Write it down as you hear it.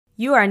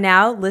You are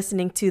now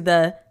listening to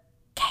the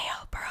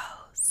KO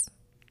Bros.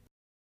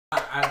 We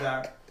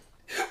have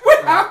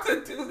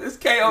to do this,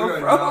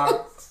 KO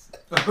Bros.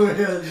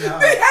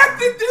 They have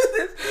to do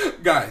this.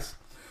 Guys,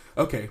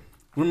 okay.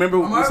 Remember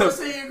Omari was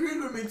saying he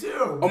agreed with me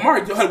too.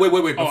 Omari,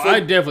 wait. Oh, I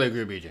definitely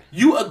agree with BJ.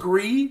 You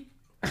agree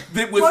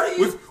that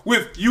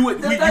with you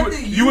would wait.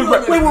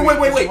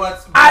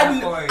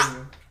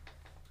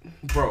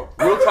 Bro,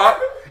 real talk.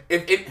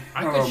 I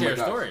could share a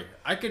story.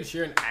 I could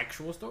share an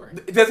actual story.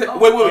 Wait. We have to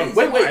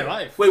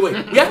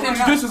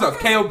introduce ourselves.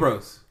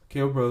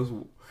 KO Bros.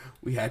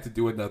 We had to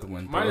do another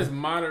one. Bro. Mine is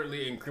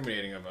moderately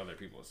incriminating of other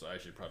people, so I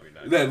should probably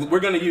not. Yeah, we're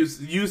gonna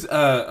use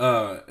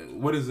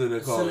what is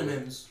it called?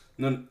 Synonyms.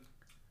 No,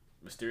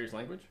 mysterious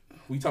language.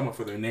 We talking about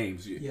for their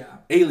names. Yeah.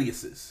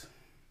 Aliases.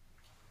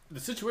 The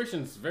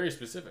situation's very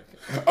specific.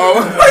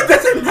 Oh,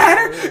 does it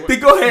matter? Then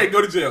go ahead,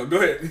 go to jail. Go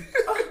ahead.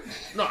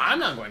 No, I'm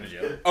not going to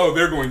jail. Oh,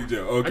 they're going to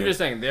jail. Okay. I'm just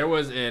saying there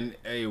was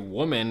a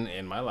woman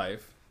in my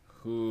life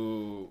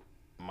who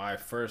my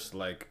first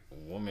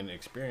woman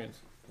experience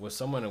was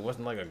someone. It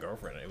wasn't like a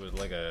girlfriend. It was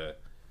like a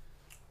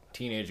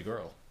teenage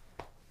girl.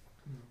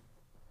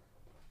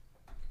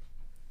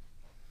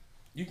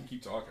 You can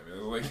keep talking.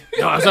 Man.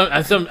 No,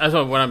 that's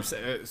what I'm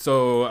saying.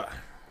 So,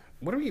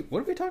 what are we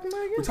talking about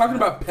again? We're talking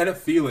about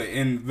pedophilia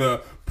and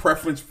the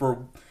preference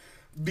for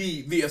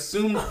the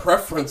assumed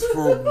preference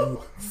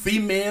for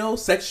female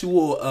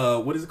sexual.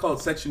 What is it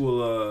called?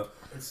 Sexual.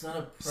 It's not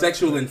a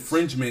sexual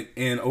infringement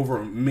and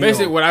over male.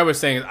 Basically, what I was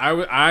saying is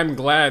I'm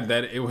glad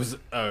that it was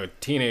a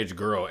teenage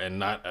girl and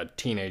not a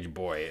teenage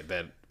boy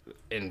that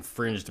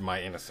infringed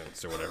my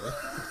innocence or whatever.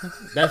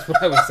 That's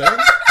what I was saying.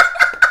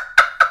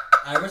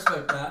 I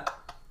respect that.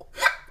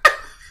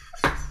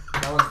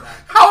 That was bad.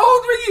 How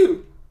old were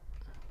you?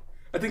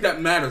 I think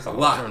that matters a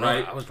lot,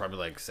 right? I was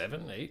probably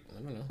 7, 8. I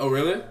don't know. Oh,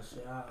 really?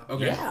 Yeah.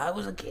 Okay. Yeah, I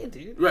was a kid,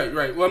 dude. Right.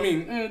 Well, I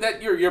mean,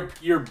 that you're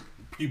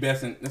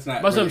pubescent. That's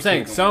not. That's what I'm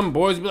saying. Some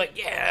boys would be like,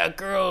 "Yeah, a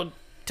girl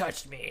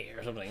touched me"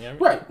 or something. You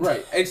know?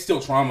 Right. It's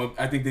still trauma.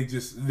 I think they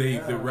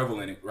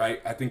revel in it,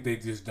 right? I think they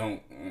just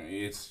don't.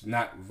 It's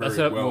not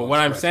very well. What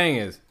I'm saying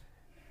is,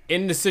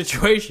 in the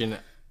situation,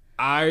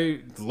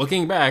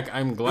 looking back,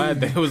 I'm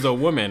glad that it was a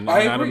woman,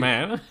 not a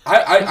man.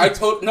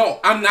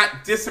 I'm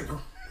not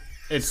disagreeing.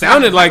 It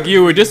sounded like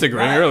you were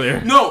disagreeing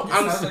earlier. No,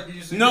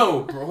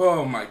 bro.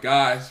 Oh my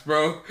gosh,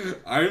 bro.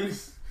 Let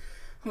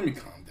me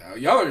calm down.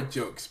 Y'all are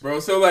jokes, bro.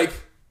 So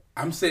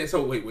I'm saying.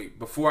 So wait.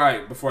 Before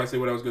I say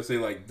what I was gonna say,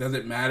 does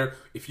it matter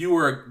if you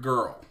were a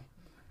girl?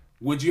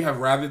 Would you have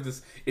rather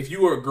this? If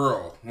you were a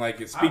girl,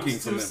 it's speaking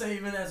to them. Say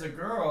even as a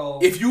girl.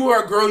 If you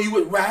were a girl, you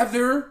would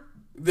rather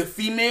the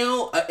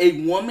female,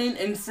 a woman,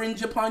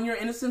 infringe upon your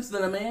innocence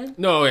than a man?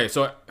 No, okay.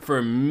 So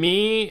for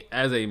me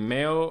as a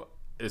male,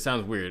 it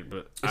sounds weird,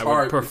 but I would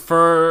hard.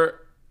 prefer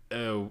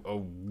a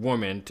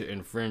woman to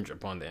infringe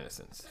upon the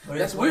innocence.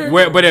 That's weird.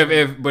 But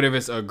if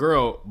it's a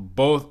girl,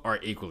 both are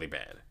equally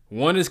bad.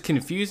 One is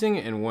confusing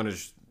and one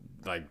is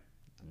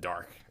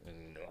dark.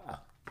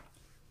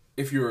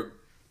 If you're,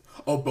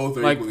 both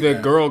are like equally the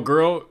bad.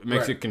 girl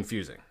makes it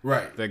confusing.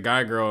 Right. The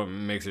girl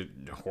makes it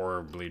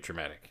horribly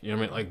traumatic. You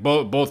know what I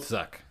mean? Both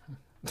suck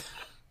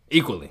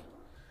equally.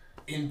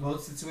 In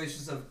both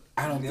situations of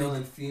male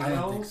and female. I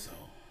don't think so.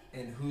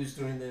 And who's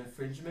doing the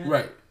infringement?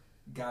 Right.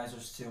 Guys are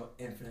still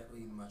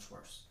infinitely much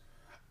worse.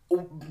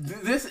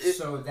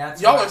 So that's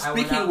y'all why are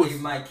speaking I would not with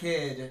leave my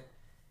kid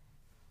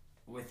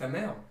with a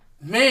male.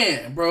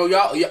 Man, bro,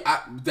 y'all,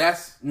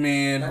 that's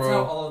bro.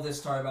 How all of this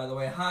started, by the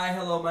way. Hi,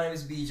 hello, my name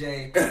is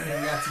BJ. And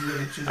that's a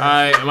good introduction.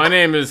 Hi, my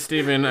name is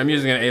Steven. I'm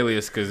using an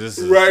alias because this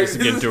is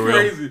getting too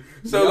crazy. real.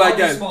 So, y'all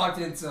just walked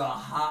into a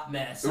hot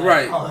mess.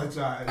 I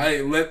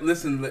apologize.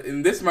 Listen,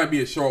 and this might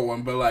be a short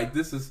one, but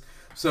this is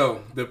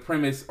the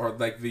premise or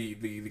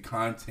the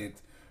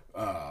content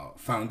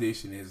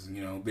foundation is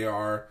there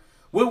are.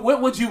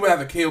 What would you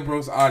rather, KO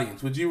Bros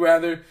audience? Would you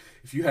rather?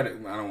 If you had it,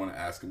 I don't want to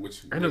ask it.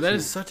 I know that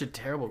is such a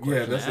terrible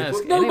question. Yeah, to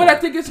ask. No, but I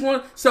think it's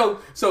one. So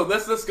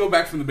let's go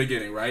back from the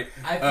beginning, right?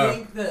 I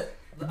think that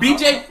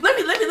BJ.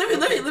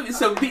 Let me.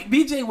 So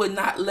BJ would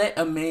not let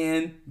a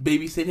man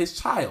babysit his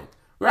child,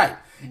 right?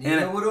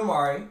 Neither would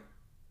Omari.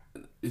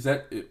 Is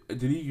that?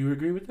 Did you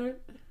agree with that?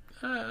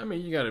 I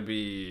mean, you gotta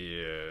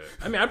be.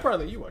 I'd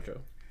probably let you watch it.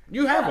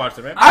 You have watched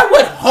it, man. I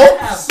would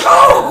hope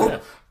so.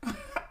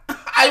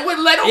 I would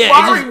let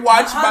Omari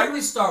watch How do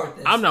we start with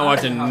this? I'm not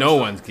watching no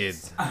one's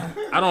kids.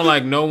 I don't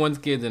like no one's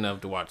kids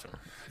enough to watch them.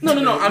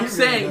 No. I'm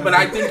saying, but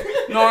I think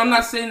I'm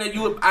not saying that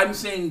you would. I'm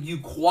saying you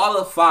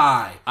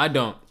qualify. I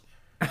don't.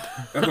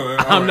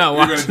 I'm not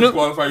watching. You're gonna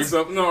disqualify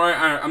yourself. No, all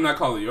right, I'm not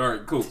calling you. All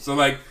right, cool. So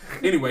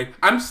anyway,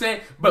 I'm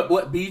saying, but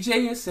what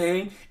BJ is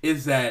saying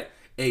is that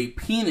a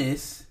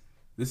penis.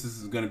 This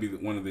is gonna be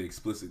one of the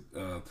explicit.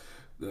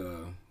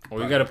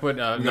 We gotta put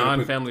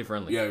non-family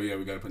friendly. Yeah, we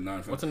gotta put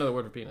non-family. What's another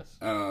word for penis?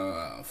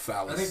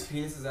 Phallus. I think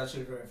penis is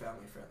actually very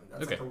family friendly.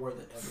 That's okay. A word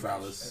that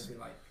phallus.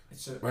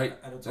 It's a, right.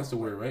 That's the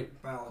word, right?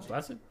 Biology.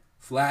 Flaccid?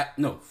 Flat.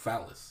 No,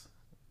 phallus.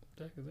 What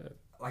the heck is that?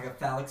 Like a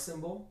phallic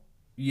symbol.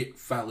 Yeah,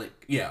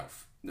 phallic. Yeah,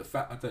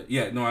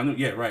 I knew.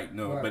 Yeah, right.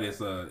 No, Right. but it's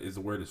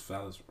the word is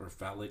phallus or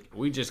phallic.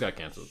 We just got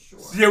canceled. Sure.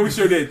 Yeah, we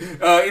sure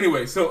did.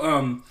 Anyway, so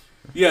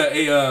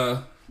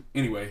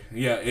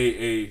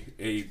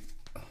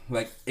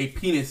a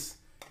penis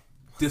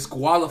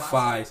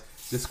disqualifies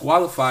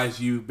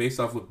you based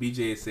off what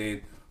BJ is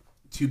saying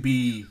to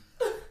be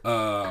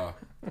a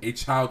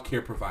child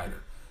care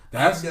provider.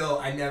 That's No,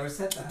 I never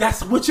said that.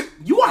 that's what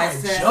you are I a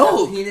said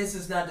joke. a penis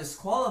does not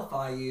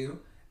disqualify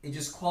you. It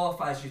just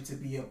qualifies you to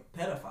be a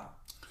pedophile.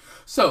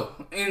 So,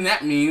 and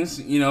that means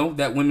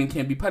that women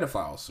can't be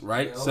pedophiles,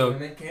 right? So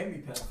women can be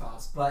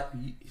pedophiles, but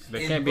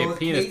There in can't be a both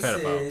penis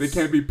cases, pedophile. they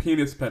can't be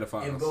penis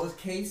pedophiles. In both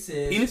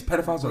cases, Penis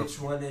pedophiles are. which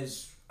one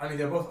is? I mean,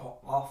 they're both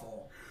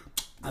awful.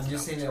 I'm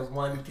just saying that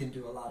one can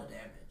do a lot of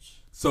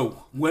damage.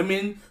 So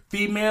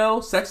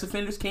female sex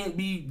offenders can't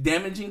be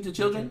damaging to It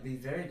children. can be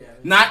very damaging.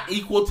 Not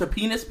equal to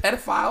penis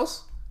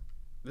pedophiles.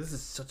 This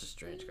is such a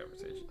strange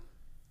conversation.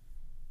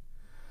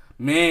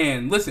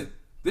 Man, listen.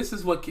 This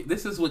is what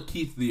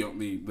Keith,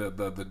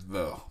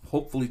 the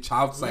hopefully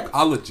child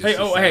psychologist. Hey, is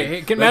oh,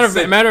 saying. hey, Let's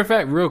say- matter of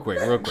fact, real quick.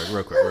 I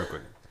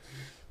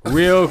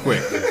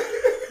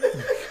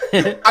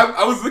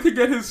was looking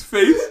at his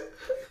face.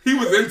 He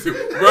was into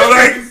it, bro.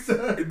 Like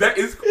that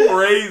is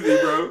crazy,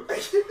 bro.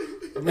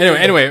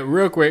 Anyway,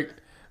 real quick.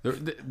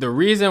 The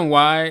reason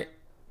why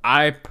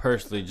I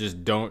personally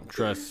just don't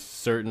trust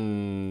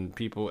certain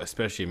people,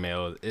 especially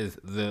males, is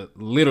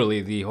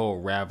literally the whole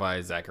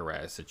Rabbi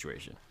Zacharias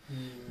situation.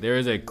 There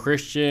is a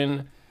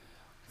Christian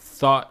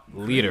thought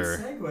leader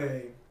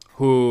Segue.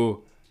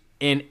 who,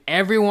 in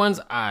everyone's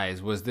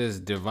eyes, was this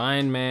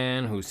divine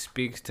man who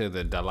speaks to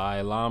the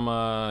Dalai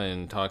Lama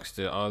and talks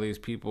to all these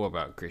people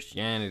about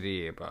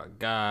Christianity, about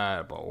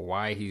God, about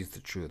why he's the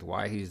truth,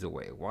 why he's the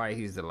way, why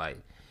he's the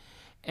light.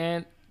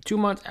 And 2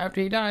 months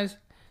after he dies,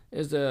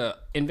 there's a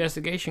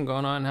investigation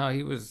going on how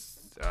he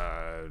was,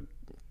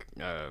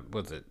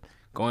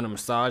 going to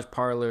massage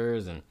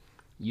parlors and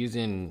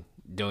using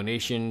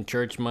donation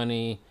church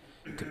money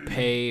to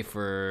pay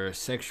for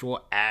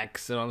sexual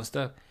acts and all this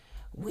stuff.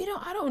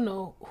 I don't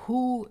know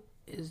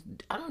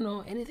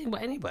anything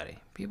about anybody.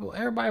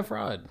 Everybody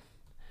fraud.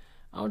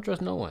 I don't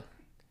trust no one.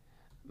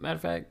 Matter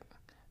of fact,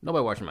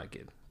 nobody watching my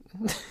kid.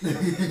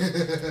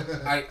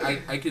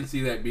 I can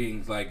see that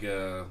being like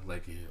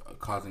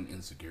causing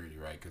insecurity,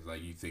 right? Because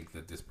like you think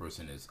that this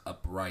person is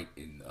upright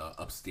and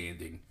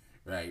upstanding,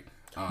 right?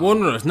 Well,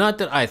 no, it's not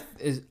that I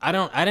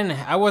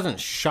wasn't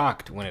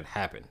shocked when it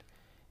happened.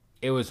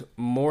 It was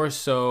more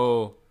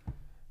so.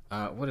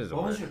 What is it?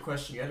 What was your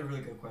question? You had a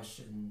really good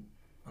question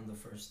on the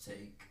first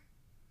take.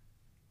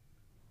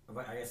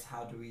 But I guess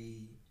how do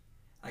you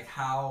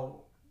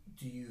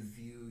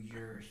view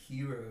your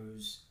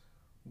heroes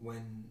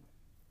when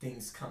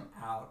things come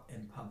out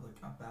in public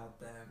about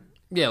them?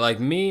 Yeah, like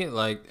me,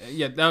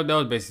 that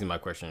was basically my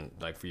question,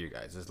 like for you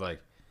guys. It's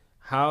like,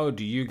 where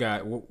do you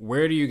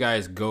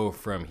guys go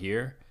from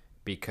here?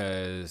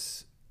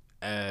 Because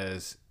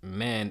as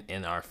men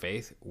in our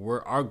faith,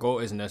 our goal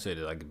isn't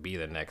necessarily to like be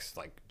the next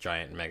like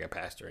giant mega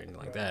pastor or anything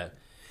like that,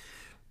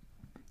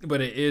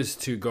 but it is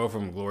to go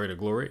from glory to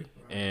glory,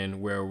 and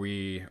where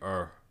we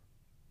are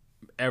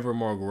ever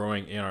more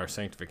growing in our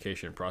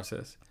sanctification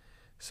process,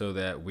 so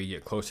that we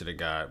get closer to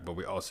God, but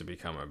we also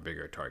become a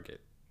bigger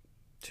target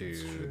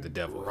to the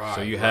devil. Right,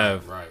 so you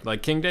have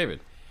right. King David.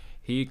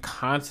 He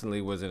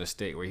constantly was in a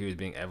state where he was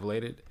being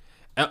elevated.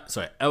 Oh, I was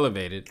about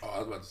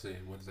to say,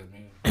 what does that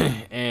mean?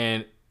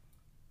 And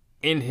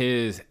in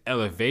his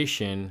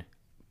elevation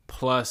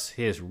plus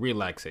his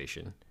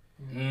relaxation,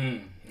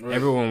 right.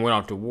 everyone went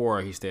off to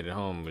war. He stayed at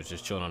home, was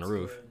just chilling on the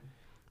roof.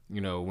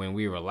 When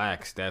we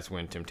relax, that's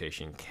when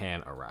temptation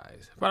can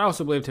arise. But I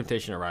also believe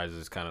temptation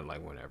arises kind of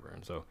like whenever.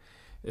 And so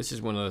it's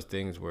just one of those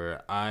things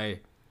where I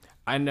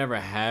never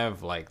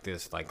have like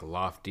this like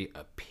lofty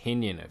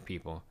opinion of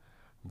people,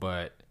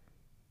 but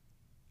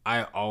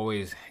I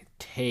always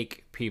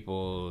take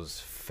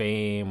people's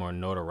fame or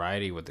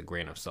notoriety with a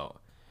grain of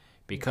salt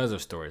because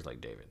of stories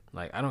like David.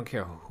 Like, I don't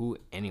care who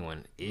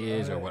anyone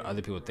is or what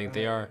other people think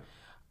they are.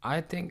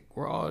 I think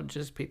we're all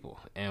just people,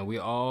 and we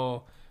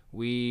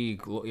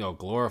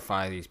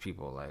glorify these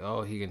people. Like,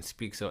 oh, he can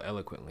speak so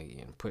eloquently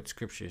and put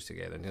scriptures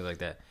together and things like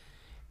that.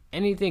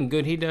 Anything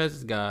good he does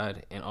is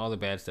God, and all the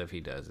bad stuff he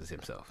does is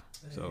himself.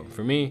 So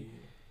for me,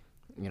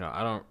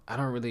 I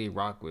don't really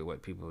rock with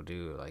what people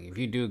do. Like, if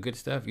you do good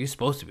stuff, you're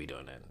supposed to be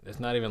doing that. It's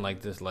not even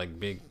like this like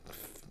big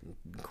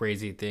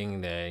crazy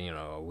thing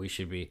that we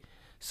should be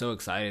so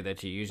excited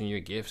that you're using your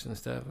gifts and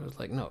stuff. It was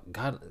like, no,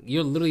 God,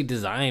 you're literally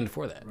designed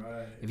for that.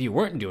 Right. If you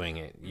weren't doing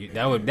it,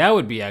 that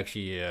would be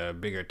actually a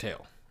bigger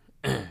tale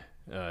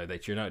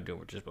that you're not doing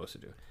what you're supposed to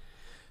do.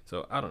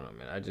 So I don't know,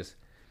 man.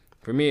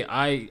 For me,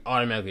 I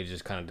automatically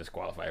just kind of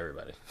disqualify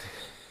everybody.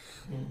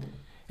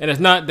 And it's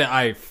not that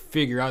I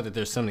figure out that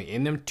there's something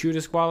in them to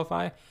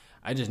disqualify.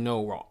 I just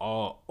know we're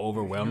all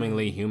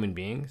overwhelmingly human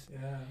beings.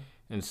 Yeah.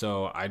 And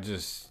so I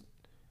just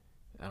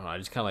kind of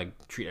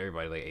like treat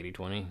everybody like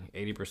 80-20.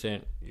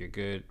 80% you're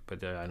good,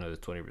 but I know there's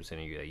 20% of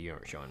you that you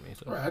aren't showing me.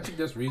 So. Right, I think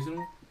that's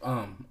reasonable.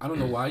 I don't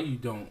know why you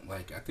don't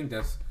like. I think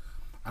that's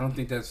I don't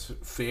think that's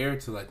fair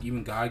to like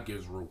even God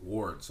gives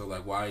reward. So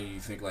like why do you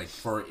think like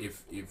for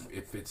if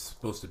it's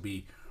supposed to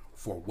be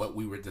for what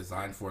we were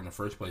designed for in the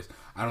first place,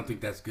 I don't think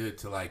that's good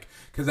to like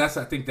because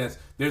I think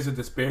there's a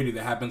disparity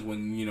that happens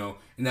when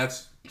and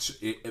that's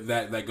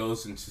that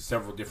goes into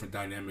several different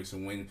dynamics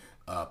and when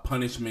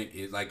punishment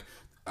is like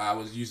I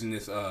was using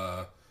this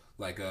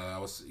I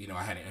was,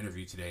 I had an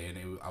interview today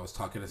and I was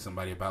talking to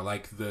somebody about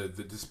like the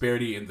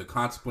disparity and the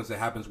consequence that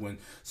happens when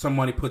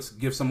somebody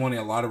gives someone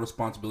a lot of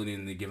responsibility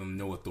and they give them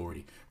no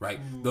authority, right?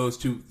 Those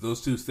two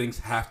things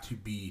have to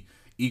be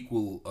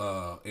equal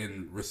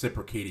and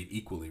reciprocated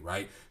equally,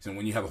 right? So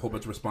when you have a whole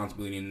bunch of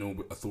responsibility and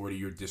no authority,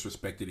 you're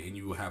disrespected and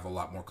you will have a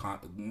lot more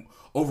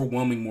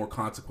overwhelming more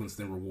consequence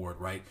than reward,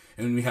 right?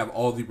 And when you have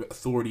all the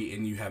authority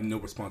and you have no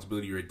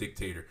responsibility, you're a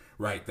dictator,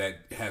 right? That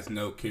has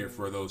no care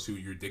for those who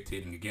you're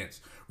dictating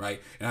against,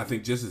 right? And I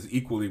think just as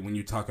equally when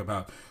you talk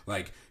about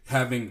like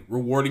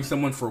rewarding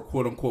someone for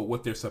quote unquote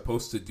what they're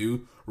supposed to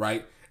do,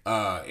 right?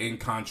 In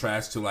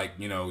contrast to like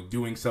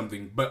doing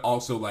something but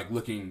also like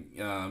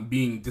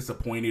being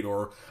disappointed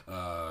or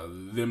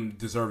them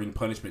deserving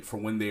punishment for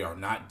when they are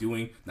not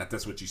doing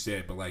that's what you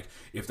said, but like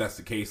if that's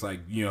the case, like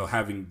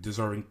having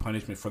deserving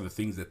punishment for the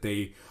things that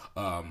they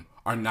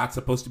are not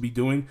supposed to be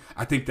doing,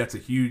 I think that's a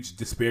huge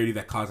disparity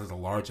that causes a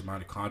large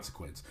amount of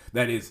consequence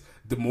that is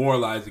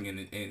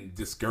demoralizing and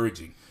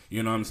discouraging,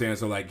 you know what I'm saying?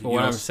 So like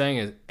what I'm saying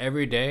is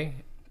every day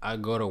I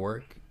go to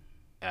work,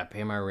 I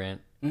pay my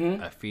rent,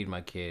 I feed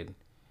my kid,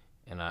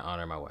 and I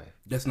honor my wife.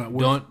 That's not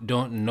worth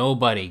Don't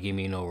nobody give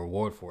me no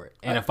reward for it.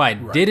 And if I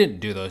didn't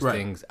do those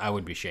things, I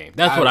would be shamed.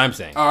 That's what I'm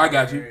saying. Oh, I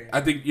got you.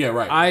 I think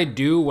right. I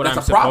do what I'm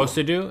supposed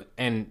to do,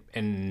 and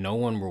no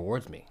one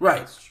rewards me.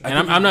 Right.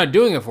 And I'm not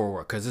doing it for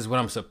reward because this is what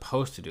I'm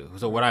supposed to do.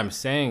 So what I'm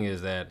saying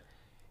is that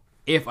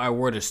if I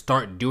were to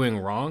start doing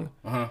wrong,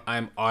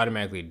 I'm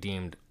automatically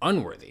deemed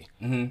unworthy.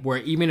 Where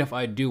even if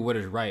I do what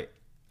is right,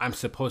 I'm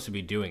supposed to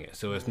be doing it.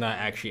 So it's not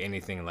actually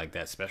anything like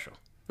that special.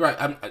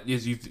 Right, you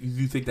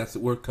think that's the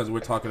word because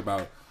we're talking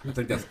about? I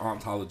think that's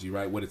ontology,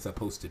 right? What it's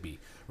supposed to be,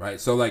 right?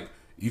 So, like,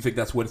 you think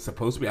that's what it's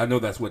supposed to be? I know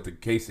that's what the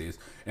case is,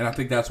 and I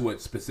think that's what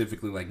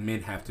specifically like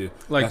men have to.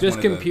 Like this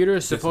computer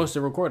is supposed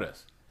to record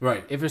us,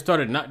 right? If it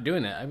started not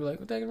doing that, I'd be like,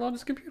 "What the heck is wrong with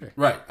this computer?"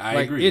 Right,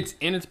 I agree. It's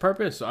in its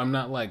purpose, so I'm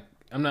not like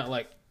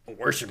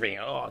worshiping.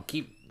 Oh,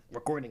 keep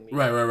recording me.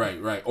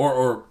 Right.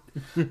 Or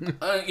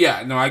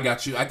yeah, no, I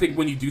got you. I think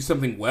when you do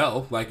something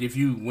well, like if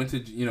you went to,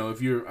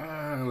 if you're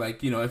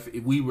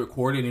if we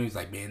recorded and it was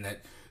like, man,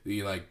 that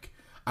you like,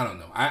 I don't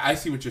know. I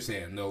see what you're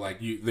saying. No, like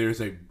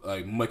there's a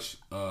much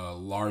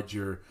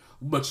larger,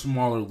 much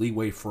smaller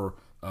leeway for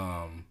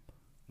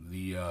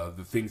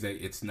the things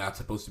that it's not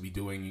supposed to be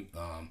doing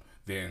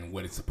than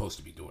what it's supposed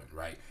to be doing,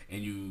 right?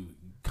 And you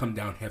come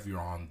down heavier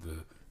on the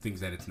things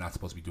that it's not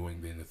supposed to be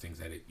doing than the things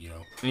that it.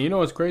 And you know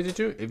what's crazy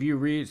too? If you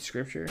read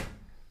scripture,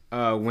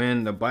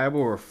 when the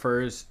Bible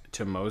refers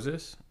to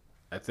Moses,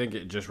 I think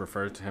it just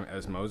refers to him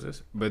as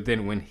Moses. But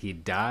then when he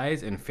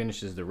dies and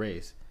finishes the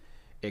race,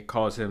 it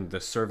calls him the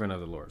servant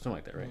of the Lord, something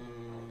like that, right?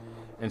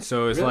 And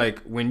so it's like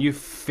when you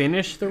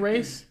finish the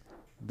race,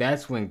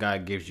 that's when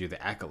God gives you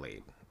the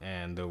accolade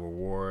and the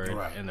reward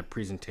and the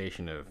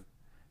presentation of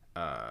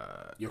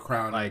your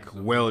crown, like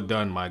well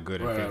done, my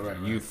good and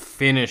faithful. You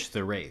finished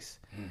the race.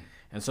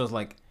 And so it's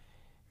like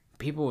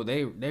people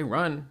they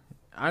run.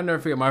 I'll never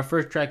forget my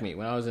first track meet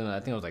when I was in I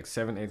think it was like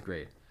 7th, 8th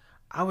grade.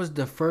 I was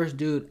the first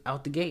dude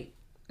out the gate.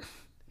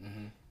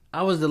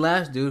 I was the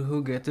last dude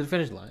who get to the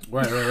finish line.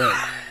 Right.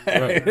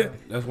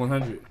 That's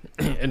 100.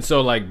 And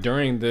so like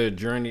during the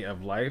journey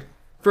of life,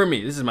 for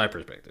me, this is my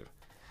perspective.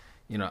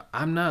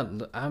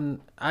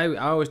 I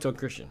always tell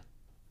Christian,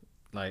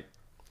 like,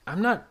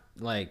 I'm not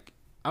like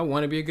I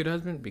want to be a good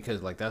husband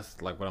because like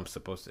that's like what I'm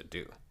supposed to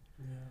do.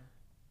 Yeah.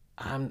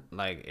 I'm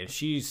like,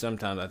 and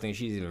sometimes I think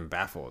she's even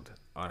baffled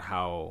on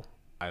how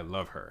I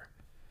love her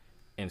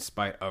in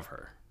spite of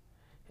her.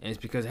 And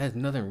it's because it has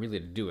nothing really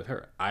to do with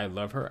her. I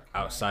love her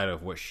outside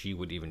of what she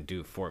would even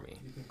do for me,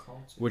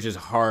 which is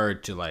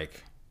hard to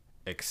like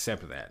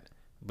accept that.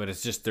 But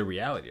it's just the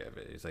reality of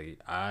it. It's like,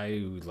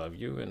 I love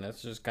you, and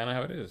that's just kind of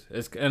how it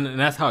is. And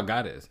that's how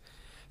God is.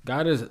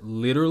 God is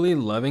literally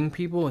loving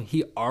people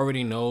he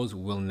already knows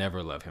will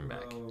never love him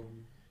back.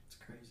 It's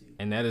crazy.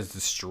 And that is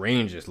the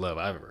strangest love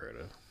I've ever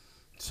heard of.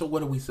 So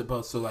what are we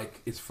supposed? So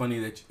like, it's funny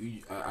that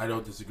I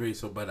don't disagree.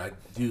 So, but I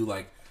do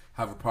like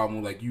have a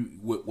problem with like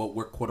what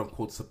we're quote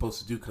unquote supposed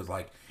to do, because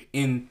like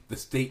in the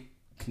state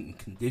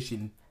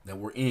condition that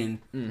we're in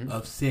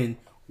of sin,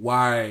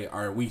 why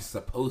are we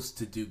supposed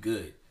to do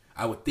good?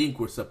 I would think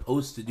we're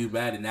supposed to do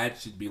bad, and that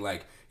should be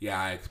like, yeah,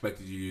 I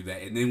expected you to do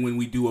that. And then when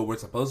we do what we're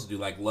supposed to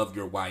do, like love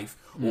your wife,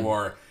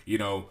 or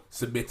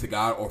submit to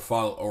God, or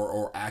follow,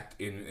 or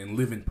act and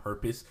live in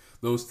purpose,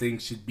 those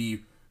things should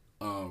be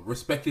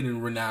respected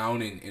and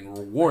renowned and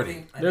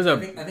rewarded. I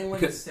think when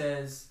he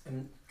says,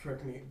 and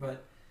correct me,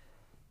 but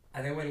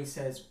I think when he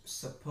says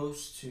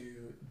supposed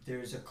to,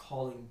 there's a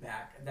calling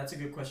back. That's a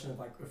good question of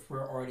like, if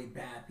we're already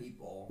bad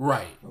people,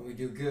 right? When we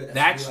do good,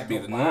 that should be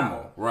the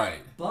normal, right?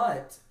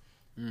 But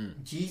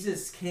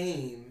Jesus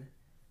came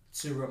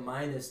to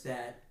remind us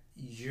that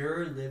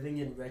your living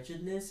in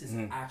wretchedness is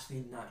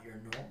actually not your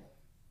normal.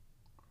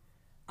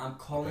 I'm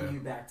calling you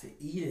back to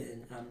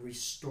Eden, and I'm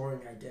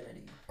restoring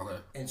identity. Okay.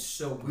 And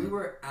so we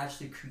were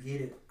actually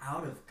created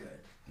out of good.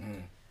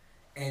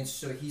 And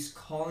so he's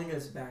calling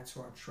us back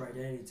to our true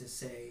identity to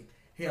say,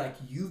 hey, like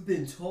you've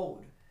been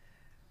told,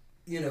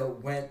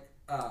 when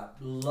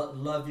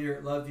love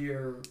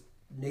your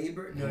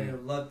neighbor,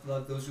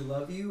 love those who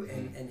love you,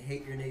 and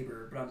hate your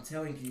neighbor. But I'm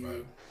telling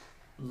you,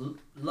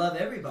 love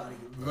everybody,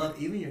 love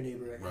even your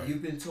neighbor. Right.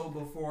 You've been told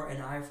before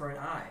an eye for an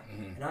eye,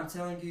 and I'm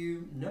telling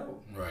you no.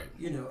 Right.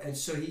 And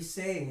so he's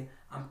saying,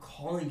 I'm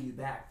calling you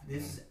back.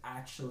 This is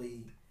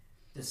actually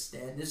the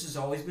standard. This has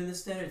always been the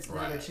standard. It's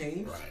never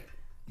changed. Right.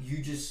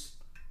 You just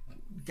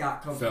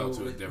got comfortable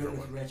with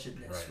one.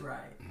 wretchedness,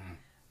 right?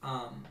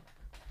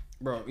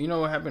 Bro, you know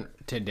what happened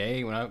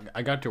today when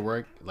I got to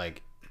work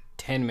like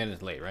 10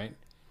 minutes late, right?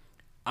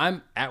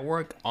 I'm at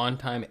work on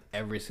time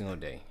every single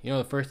day. You know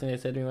the first thing they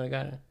said to me when I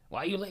got in? Why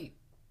are you late?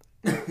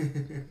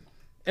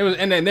 It was,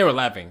 and then they were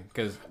laughing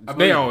because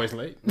they're always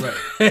late.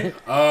 Right.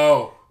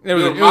 Oh.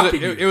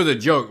 It was a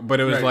joke, but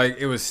it was like,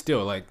 it was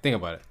still like, think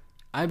about it.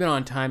 I've been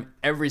on time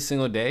every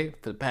single day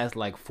for the past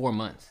like 4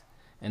 months.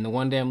 And the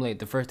one day I'm late,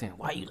 the first thing,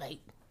 why are you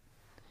late?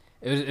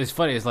 It's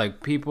funny. It's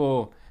like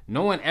people,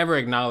 no one ever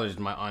acknowledged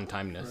my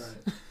on-timeness.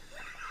 Right.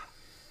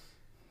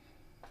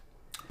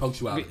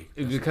 Punctuality.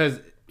 Because,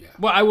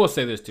 well, I will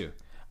say this too.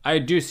 I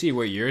do see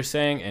what you're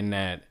saying in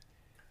that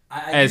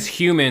as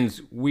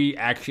humans,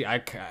 I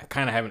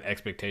kind of have an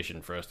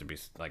expectation for us to be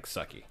like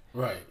sucky.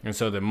 Right. And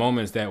so the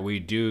moments that we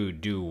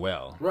do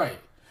well. Right.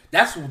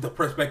 That's the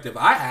perspective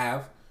I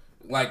have.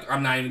 Like,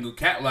 I'm not even good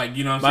like,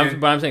 you know what I'm saying?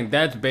 But I'm saying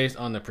that's based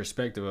on the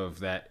perspective of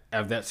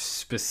that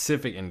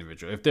specific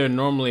individual. If they're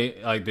normally,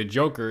 like, the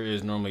Joker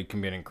is normally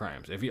committing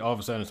crimes. If he all of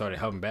a sudden started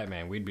helping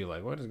Batman, we'd be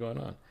like, what is going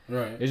on?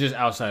 Right. It's just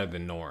outside of the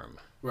norm.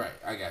 Right.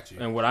 I got you.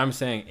 And what I'm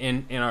saying,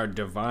 in our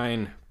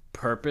divine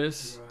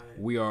purpose,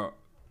 we are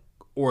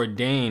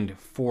ordained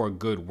for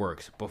good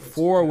works.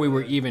 Before we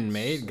were even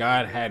made,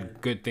 God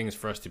had good things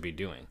for us to be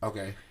doing.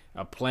 Okay.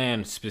 A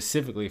plan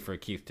specifically for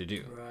Keith to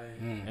do.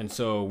 Right. And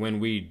so when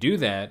we do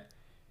that,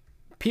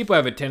 people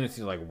have a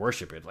tendency to like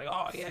worship it. Like,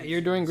 oh yeah,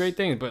 you're doing great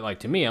things. But like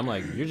to me, I'm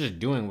like, you're just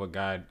doing what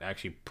God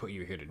actually put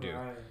you here to do.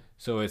 Right.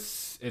 So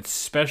it's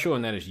special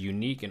in that it's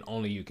unique and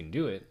only you can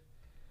do it.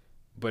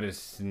 But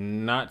it's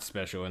not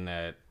special in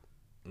that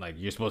like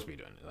you're supposed to be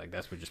doing it. Like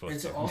that's what you're supposed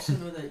to do. And to also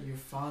know that your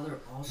Father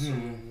also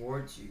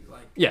rewards you.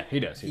 Like yeah, he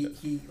does. He does.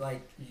 He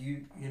like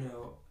you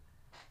know,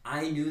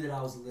 I knew that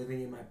I was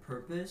living in my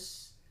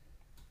purpose,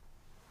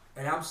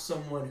 and I'm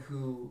someone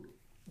who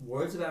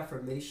words of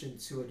affirmation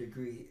to a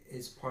degree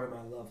is part of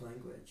my love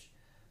language.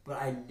 But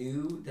I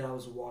knew that I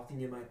was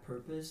walking in my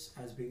purpose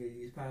as being a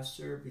youth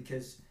pastor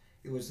because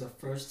it was the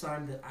first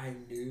time that I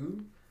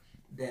knew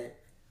that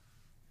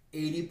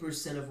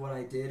 80% of what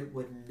I did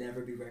would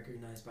never be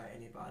recognized by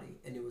anybody,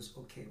 and it was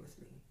okay with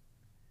me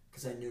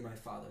because I knew my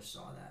Father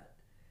saw that.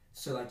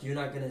 So like you're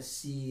not gonna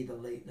see the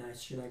late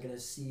nights, you're not gonna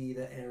see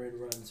the errand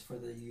runs for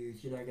the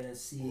youth, you're not gonna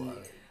see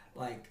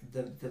like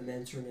the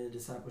mentoring and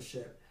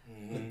discipleship,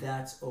 but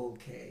that's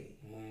okay,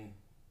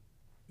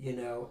 you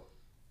know,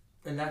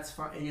 and that's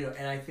fine, you know.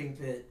 And I think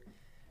that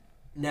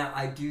now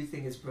I do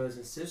think as brothers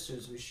and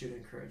sisters we should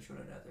encourage one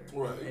another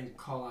and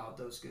call out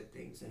those good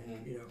things,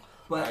 and you know.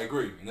 But I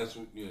agree, and that's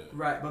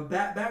right. But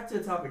back to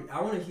the topic.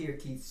 I want to hear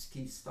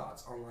Keith's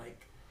thoughts on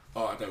like.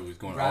 Oh, I thought we was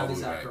going Ravi all the way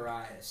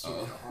Zacharias, you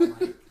know, on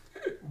like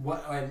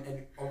what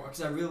and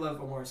because I really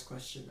love Omar's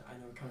question. I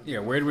know kind of. Yeah,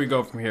 where do we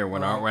go from here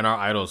when our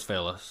idols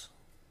fail us?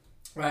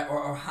 Right,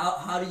 or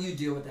how do you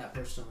deal with that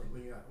personally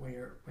when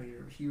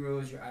your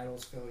heroes, your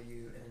idols fail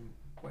you, and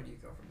where do you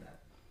go from that?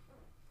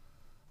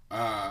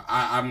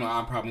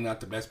 I'm probably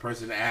not the best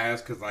person to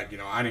ask because, like, you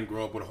know, I didn't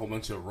grow up with a whole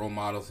bunch of role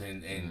models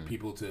and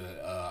people to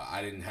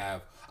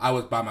I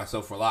was by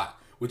myself for a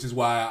lot, which is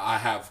why I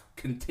have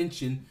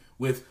contention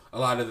with a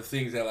lot of the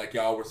things that like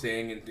y'all were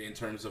saying in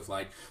terms of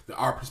like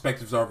our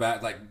perspectives are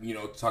that, like, you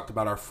know, talked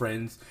about our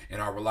friends and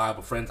our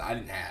reliable friends I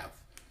didn't have.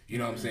 You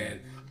know what I'm saying?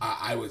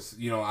 I was,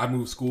 you know, I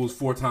moved schools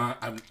 4 times.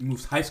 I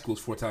moved high schools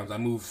 4 times. I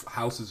moved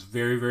houses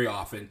very, very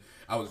often.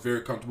 I was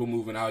very comfortable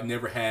moving. I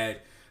never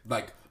had,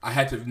 like, I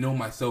had to know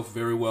myself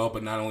very well,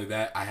 but not only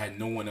that, I had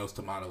no one else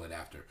to model it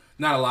after.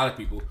 Not a lot of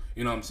people,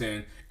 you know what I'm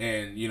saying?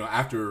 And, you know,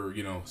 after,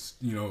 you know,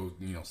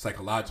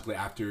 psychologically,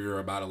 after you're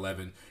about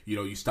 11, you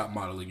know, you stop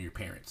modeling your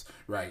parents,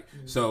 right?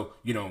 Mm-hmm. So,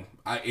 you know,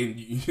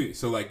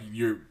 so like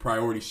your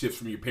priority shifts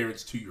from your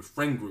parents to your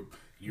friend group.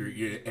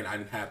 And I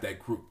didn't have that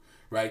group,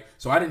 right?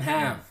 So I didn't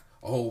have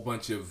a whole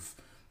bunch of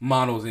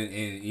models and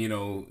you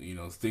know,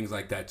 things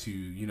like that to,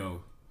 you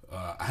know,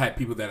 I had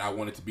people that I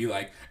wanted to be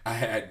like.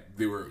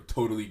 They were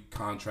totally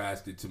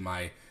contrasted to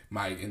my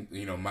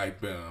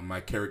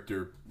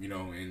character, you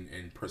know,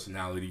 and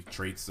personality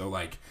traits. So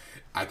like,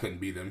 I couldn't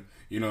be them.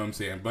 You know what I'm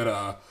saying?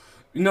 But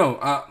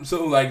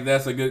so like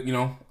that's a good, you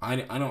know, I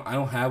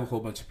don't have a whole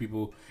bunch of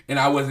people, and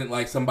I wasn't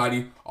like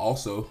somebody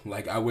also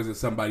like I wasn't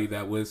somebody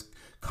that was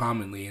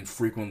commonly and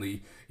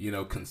frequently, you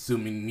know,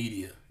 consuming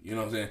media. You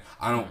know what I'm saying?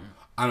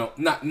 I don't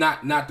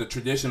not the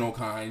traditional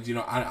kinds. You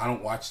know, I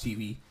don't watch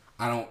TV.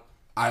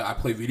 I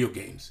play video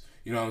games.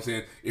 You know what I'm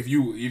saying? If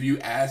you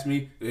ask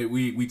me,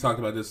 we talked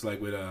about this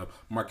like with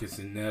Marcus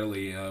and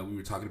Natalie. We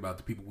were talking about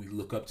the people we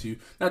look up to,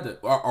 not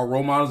our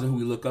role models and who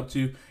we look up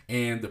to,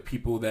 and the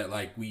people that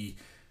like we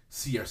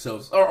see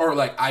ourselves, or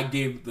like I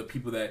gave the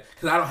people that,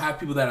 because I don't have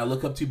people that I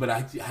look up to, but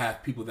I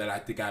have people that I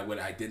think I would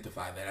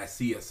identify that I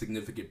see a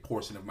significant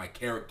portion of my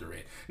character in.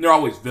 And they're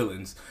always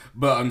villains,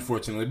 but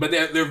unfortunately, but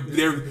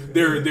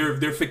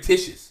they're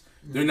fictitious.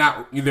 They're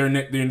not. They're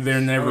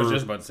never. I was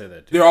just about to say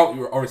that too. They're all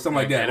or something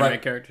like that, anime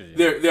right? Characters.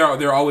 Yeah.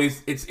 They're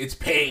always. It's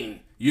pain.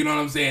 You know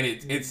what I'm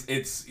saying?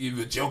 It's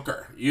the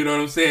Joker. You know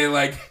what I'm saying?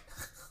 Like,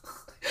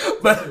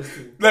 but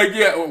like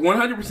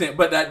 100%.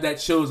 But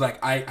that shows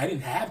like I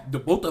didn't have the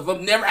both of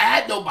them. Never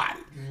had nobody.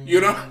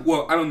 You know.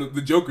 Well, I don't know.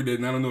 The Joker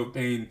didn't. I don't know if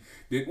Pain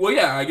did. Well,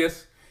 yeah. I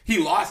guess he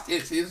lost.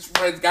 His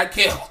friends got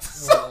killed.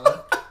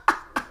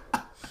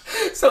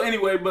 So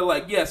anyway, but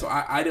like, yeah, so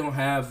I don't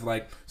have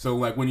like, so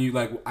like when you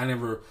like, I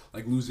never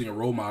like losing a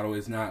role model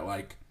is not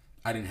like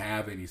I didn't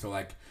have any, so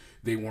like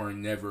they weren't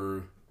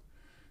never.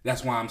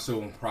 That's why I'm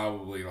so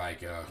probably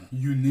like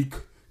unique,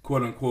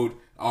 quote unquote,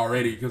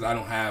 already, because I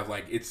don't have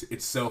like it's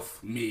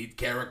self-made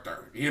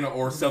character, you know,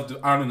 or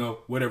I don't know,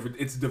 whatever,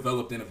 it's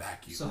developed in a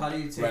vacuum. So how do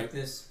you take right?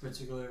 this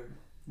particular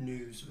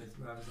news with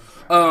Ravage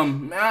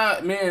and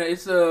Crash? Man,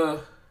 it's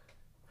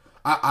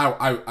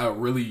I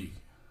really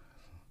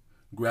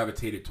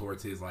gravitated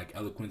towards his like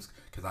eloquence,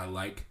 because I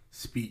like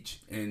speech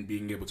and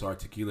being able to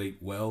articulate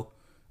well.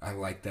 I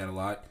like that a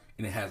lot,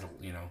 and it has,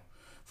 you know,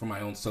 for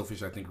my own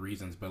selfish, I think,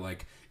 reasons, but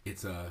like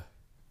it's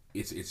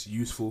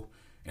useful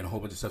and a whole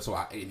bunch of stuff. So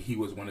and he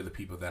was one of the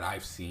people that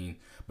I've seen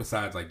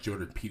besides like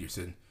Jordan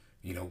Peterson,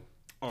 you know.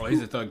 Oh,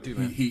 he's a thug too,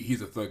 man.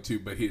 He's a thug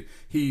too, but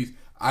he's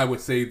I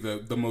would say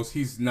the most,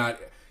 he's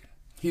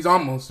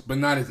almost, but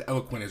not as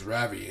eloquent as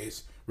Ravi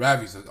is.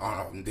 Ravi's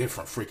on a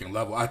different freaking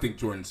level. I think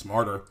Jordan's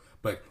smarter,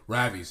 but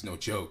Ravi's no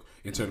joke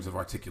in terms of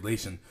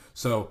articulation.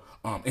 So,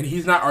 and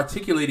he's not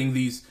articulating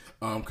these,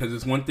 because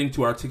it's one thing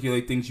to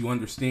articulate things you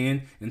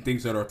understand and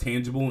things that are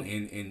tangible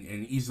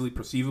and easily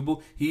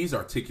perceivable. He's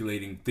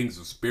articulating things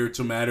of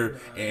spiritual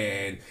matter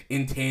and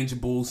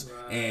intangibles,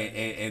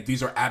 and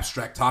these are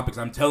abstract topics.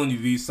 I'm telling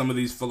you, some of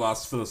these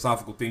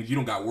philosophical things you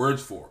don't got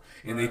words for.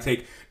 And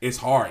it's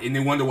hard. And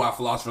they wonder why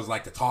philosophers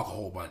like to talk a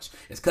whole bunch.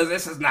 It's because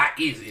this is not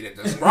easy to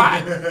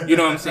describe. You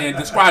know what I'm saying?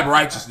 Describe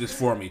righteousness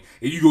for me.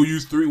 And you go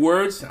use 3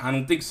 words? I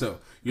don't think so.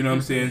 You know what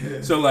I'm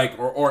saying? So like,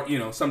 or you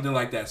know, something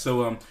like that.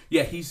 So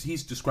yeah,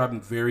 he's describing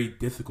very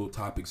difficult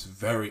topics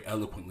very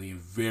eloquently and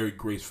very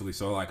gracefully.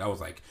 So like, I was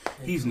like,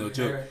 he's no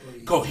joke.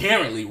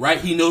 Coherently, right?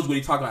 He knows what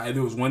he's talking about. And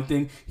there was one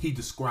thing, he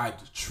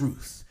described the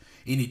truth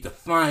and he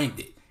defined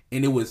it.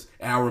 And it was,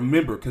 and I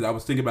remember, because I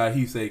was thinking about it,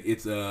 he said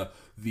it's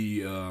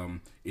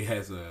it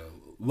has a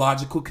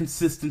logical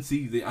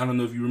consistency. I don't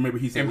know if you remember.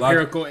 He said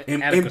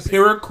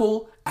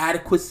empirical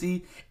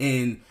adequacy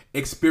and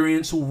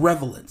experiential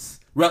relevance.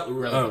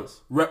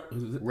 Relevance.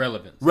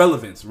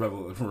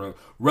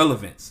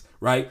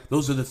 Right?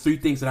 Those are the 3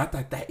 things that I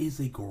thought that is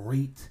a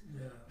great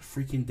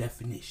freaking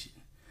definition.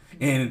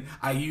 And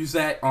I use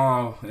that.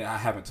 I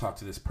haven't talked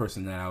to this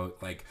person now,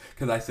 like,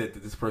 because I said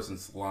that this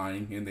person's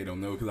lying and they don't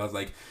know. Because I was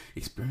like,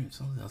 experience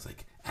something. I was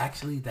like,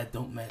 actually, that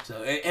don't match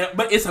up.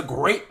 But it's a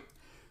great.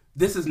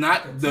 This is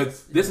not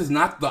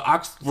the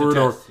Oxford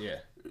or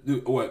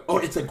what? Oh,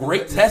 it's a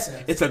great test.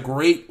 It's a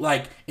great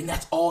like, and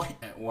that's all.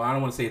 Well, I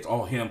don't want to say it's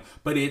all him,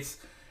 but it's,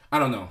 I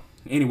don't know.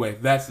 Anyway,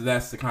 that's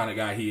the kind of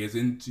guy he is,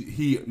 and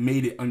he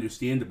made it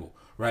understandable.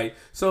 Right.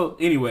 So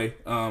anyway,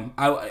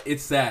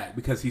 it's sad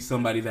because he's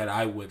somebody that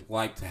I would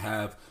like to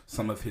have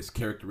some of his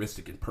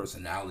characteristic and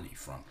personality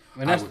from.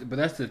 But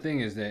that's the thing,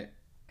 is that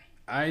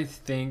I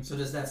think. So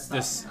does that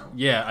stop now?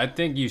 Yeah, I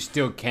think you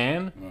still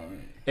can.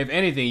 Right. If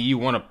anything, you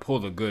want to pull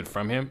the good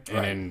from him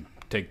and then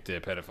take the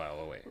pedophile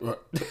away. Right.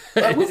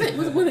 Were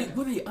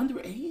they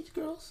underage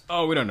girls?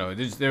 Oh, we don't know.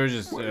 There was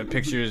just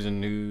pictures and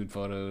nude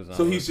photos.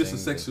 So he's just a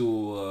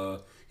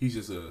sexual.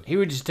 He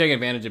would just take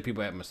advantage of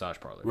people at massage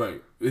parlors.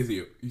 Right. Is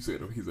he? You said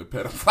he's a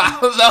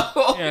pedophile,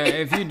 though. Yeah,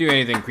 if you do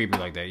anything creepy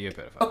like that, you're a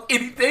pedophile.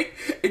 Anything?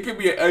 It could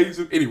be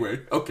anyway.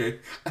 Okay,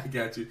 I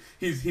got you.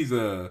 He's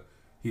a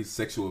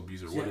sexual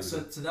abuser. Yeah, so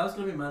that was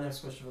gonna be my next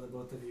question for the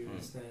both of you,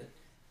 is that,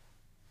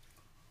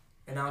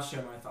 and I'll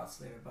share my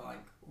thoughts later, but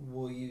like,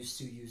 will you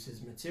still use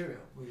his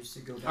material? Will you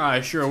still go back?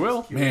 I sure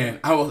will. Man,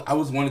 I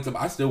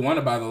still want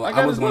to buy the.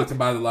 I was wanting to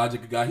buy the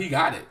Logic guy. He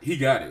got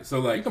it. So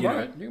like, you can borrow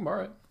it. You can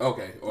borrow it.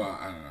 Okay. Well,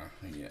 I don't know.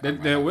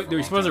 Yeah,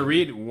 they're supposed to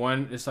read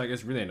one. It's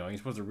really annoying. You're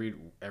supposed to read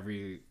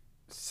every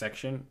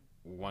section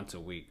once a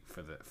week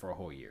for a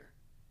whole year.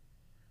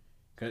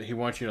 Because he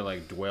wants you to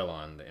like dwell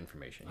on the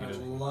information. I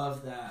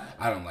love that.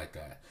 I don't like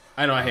that.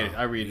 I know. I hate it.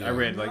 I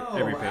read like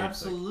every page.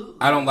 Absolutely.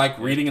 I don't like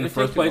reading in the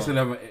first place, and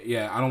I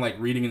don't like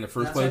reading in the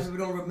first place. That's why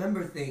people don't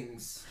remember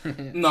things.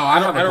 No,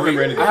 I don't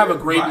remember anything. I have a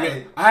great.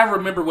 Right. I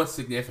remember what's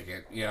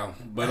significant, you know.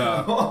 But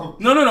no.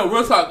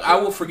 Real talk. I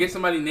will forget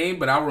somebody's name,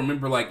 but I'll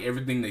remember like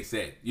everything they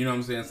said. You know what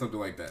I'm saying? Something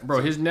like that.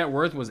 Bro, his net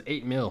worth was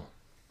 $8 million.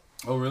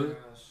 Oh, really?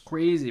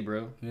 Crazy,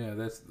 bro. Yeah,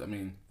 that's. I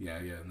mean, yeah.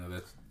 No,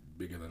 that's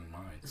bigger than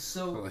mine.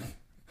 So Like,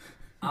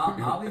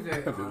 I'll be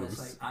very I think it honest.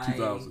 was Like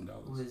 $2,000.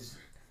 I was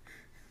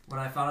when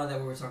I found out that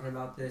we were talking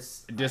about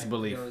this.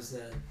 Disbelief. There was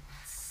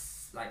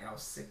like I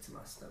was sick to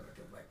my stomach.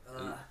 I'm like,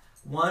 ugh.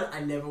 One, I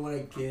never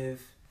want to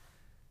give.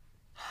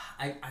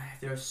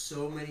 There are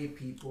so many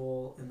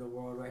people in the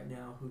world right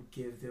now who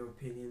give their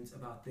opinions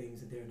about things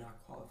that they're not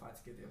qualified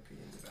to give their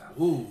opinions about.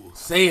 ooh,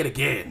 say it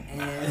again.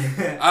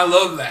 And, I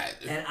love that.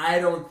 and I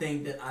don't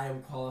think that I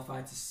am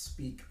qualified to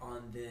speak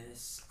on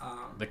this.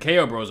 The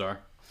KO bros are.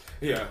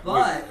 Yeah,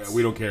 But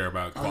we don't care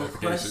about on the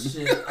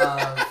qualification. question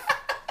of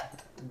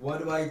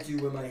what do I do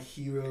when my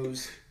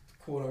heroes,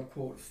 quote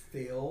unquote,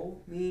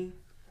 fail me?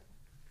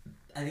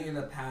 I think in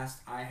the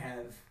past I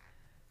have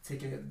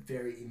taken it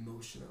very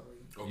emotionally.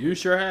 You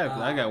sure have.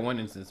 'Cause I got one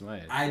instance in my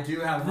head. I do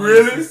have one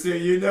Really? instance too.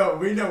 We know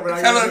we're not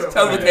gonna do it.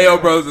 Tell We're the not KO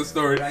gonna bros do the it.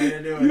 story. We're not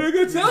gonna do it. You're not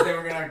gonna tell? Then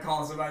we're gonna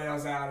call somebody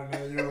else out and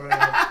then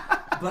whatever.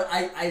 But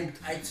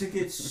I took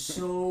it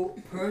so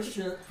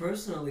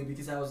personally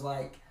because I was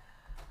like,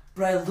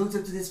 but I looked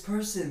up to this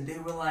person. They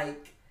were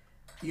like,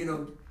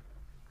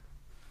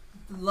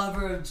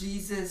 lover of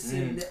Jesus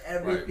and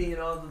everything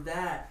and all of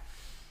that.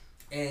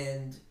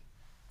 And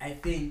I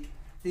think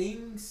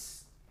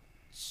things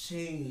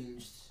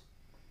changed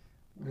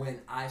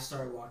when I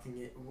started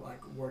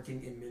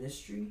working in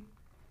ministry.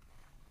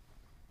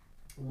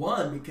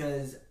 One,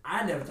 because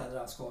I never thought that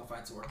I was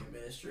qualified to work in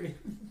ministry.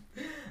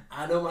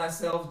 I know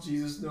myself,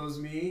 Jesus knows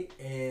me,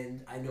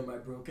 and I know my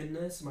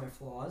brokenness, my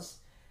flaws,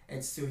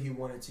 and still He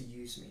wanted to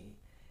use me.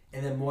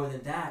 And then more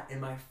than that,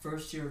 in my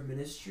first year of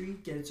ministry,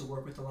 getting to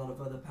work with a lot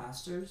of other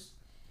pastors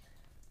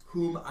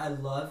whom I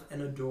love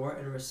and adore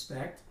and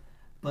respect,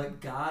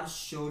 but God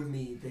showed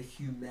me the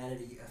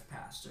humanity of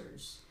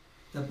pastors.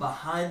 The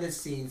behind the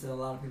scenes that a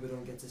lot of people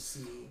don't get to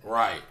see.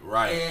 Right.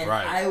 And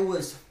I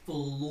was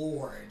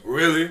floored.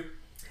 Really?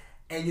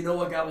 And you know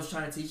what God was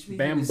trying to teach me?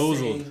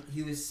 Bamboozled.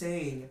 He was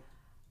saying,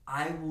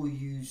 I will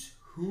use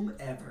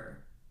whomever,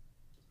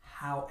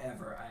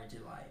 however I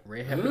delight.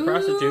 Rahab the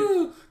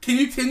prostitute.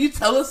 Can you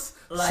tell us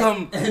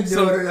some? No,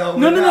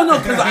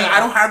 Because I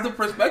don't have the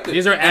perspective.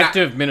 These are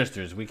active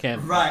ministers. We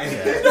can't. Right.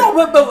 Yeah. No,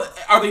 but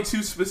are they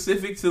too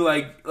specific to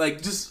like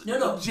just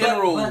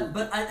general?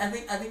 But I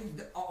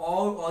think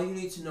all you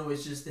need to know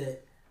is just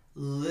that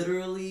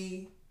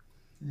literally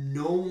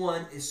no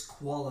one is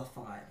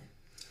qualified,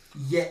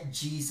 yet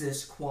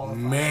Jesus qualifies.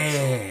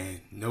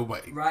 Man,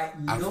 nobody. Right?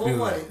 I No feel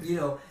one,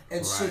 that.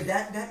 and so Right.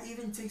 that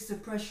even takes the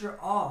pressure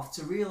off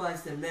to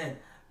realize that, man,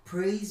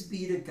 praise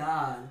be to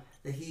God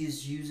that He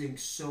is using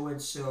so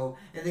and so,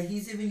 and that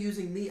He's even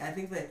using me. I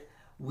think that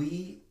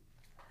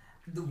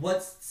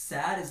what's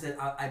sad is that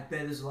I bet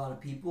there's a lot of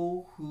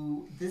people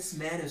who this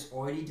man is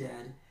already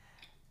dead,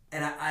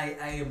 and I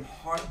am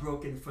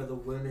heartbroken for the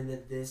women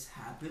that this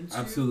happened to.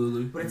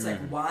 Absolutely. But it's like,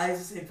 why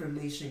is this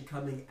information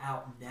coming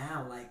out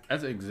now? Like,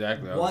 That's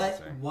exactly what I was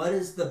gonna say. what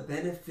is the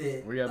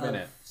benefit Where y'all been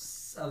at?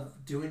 of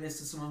doing this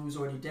to someone who's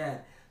already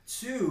dead?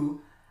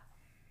 Two,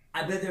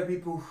 I bet there are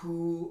people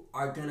who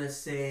are gonna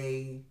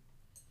say,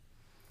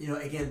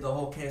 again, the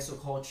whole cancel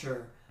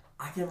culture.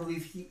 I can't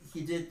believe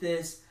he did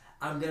this.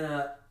 I'm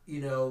gonna,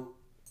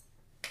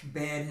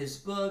 ban his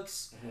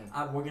books.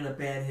 We're gonna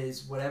ban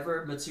his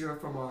whatever material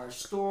from our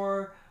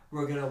store.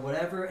 We're gonna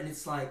whatever, and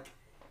it's like,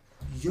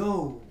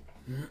 yo,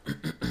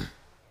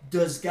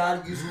 does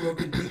God use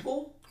broken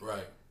people?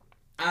 Right.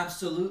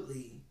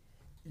 Absolutely.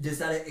 Does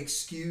that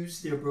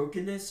excuse their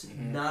brokenness?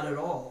 Not at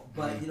all.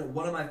 But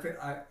one of my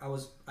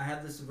I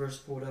had this verse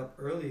pulled up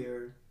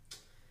earlier.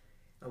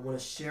 I want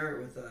to share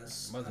it with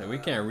us. We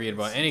can't read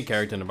about any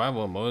character in the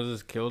Bible.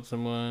 Moses killed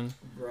someone.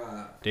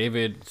 Bruh.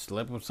 David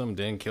slept with some,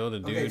 then killed a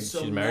dude Okay,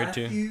 so she's married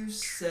to. Matthew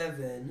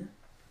 7,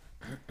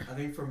 I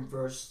think from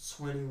verse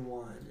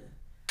 21.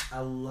 I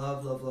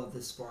love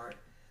this part.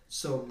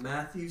 So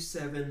Matthew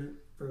 7,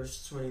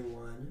 verse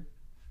 21.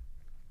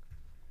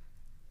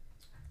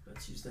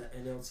 Let's use that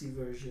NLT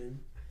version.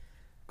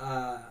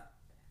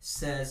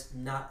 Says,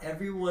 "Not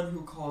everyone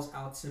who calls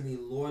out to me,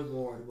 Lord,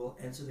 Lord, will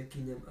enter the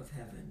kingdom of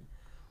heaven.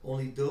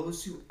 Only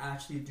those who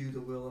actually do the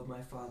will of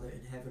my Father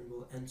in heaven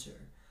will enter.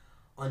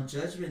 On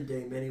judgment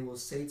day, many will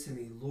say to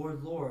me,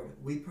 Lord, Lord,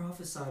 we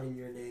prophesied in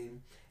your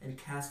name and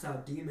cast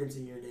out demons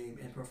in your name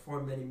and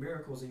performed many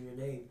miracles in your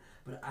name.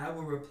 But I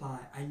will reply,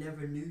 I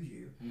never knew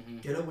you.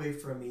 Get away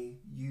from me,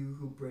 you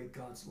who break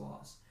God's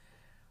laws."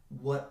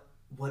 What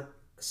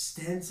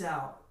stands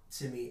out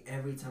to me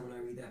every time when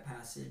I read that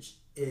passage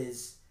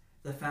is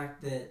the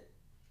fact that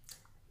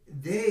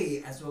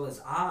they, as well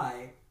as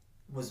I,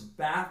 was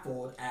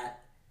baffled at,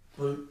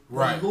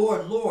 Right.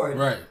 Lord,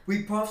 Right.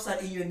 we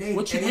prophesied in your name,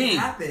 What you and mean? it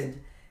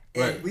happened.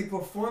 And Right. we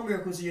performed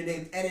miracles in your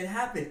name, and it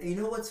happened. And you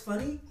know what's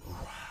funny?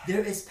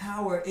 There is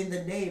power in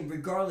the name,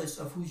 regardless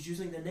of who's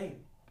using the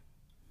name.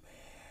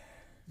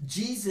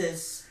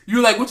 Jesus.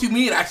 You're like, what you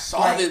mean? I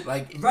saw it.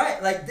 Like,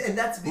 right, and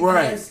that's because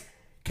Right.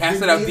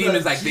 Casting the out name demons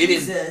of like they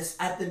didn't. Jesus,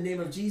 at the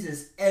name of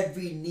Jesus,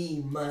 every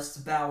knee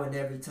must bow and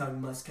every tongue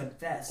must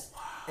confess.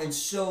 And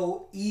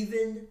so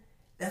even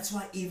That's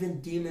why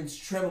even demons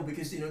tremble,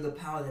 because they know the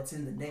power that's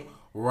in the name.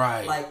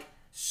 Right. Like,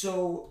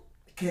 so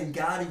can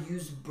God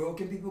use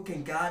broken people?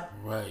 Can God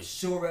Right.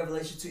 show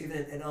revelation to even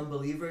an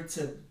unbeliever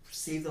to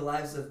save the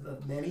lives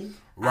of many?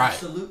 Right.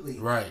 Absolutely.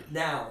 Right.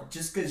 Now,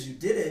 just because you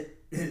did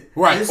it,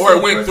 Right. there's Or it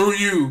still went through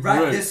you.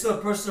 Right. Right. There's still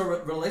a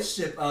personal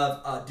relationship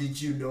of did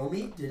you know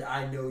me? Did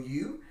I know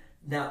you?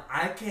 Now,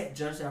 I can't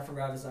judge that for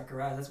Ravi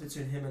Zacharias. That's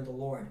between him and the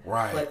Lord.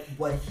 Right. But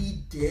what he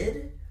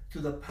did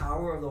through the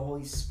power of the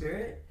Holy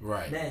Spirit,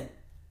 Right. man,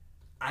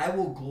 I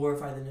will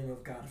glorify the name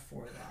of God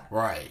for that.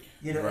 Right.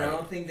 You know, right. and I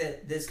don't think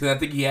that this... Because I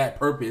think he had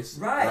purpose.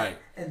 Right. Right.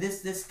 And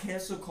this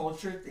cancel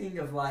culture thing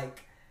of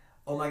like,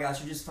 oh my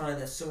gosh, you just find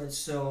that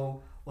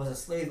so-and-so was a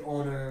slave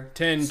owner.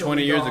 10,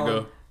 20 years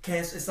ago.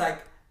 Cancel. It's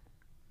like,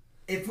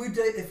 if we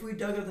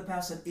dug up the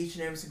past on each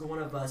and every single one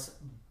of us,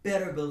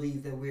 better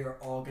believe that we are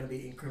all going to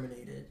be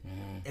incriminated.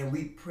 And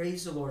we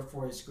praise the Lord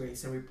for his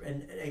grace.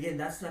 And again,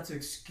 that's not to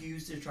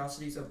excuse the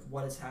atrocities of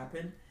what has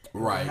happened.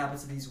 Right. What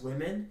happened to these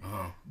women.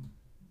 Uh-huh.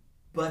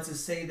 But to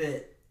say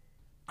that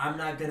I'm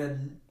not going to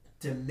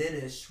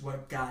diminish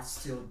what God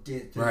still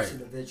did through Right. this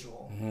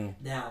individual.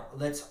 Now,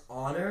 let's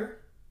honor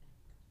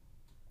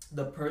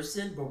the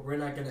person, but we're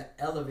not going to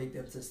elevate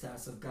them to the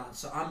status of God.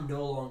 So I'm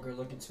no longer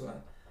looking to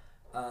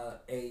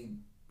a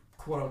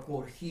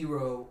quote-unquote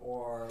hero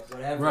or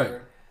whatever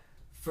Right.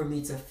 for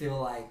me to feel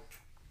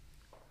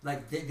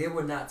like they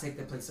would not take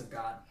the place of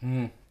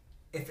God.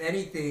 If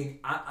anything,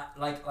 I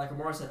like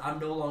Amara said, I'm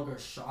no longer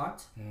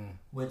shocked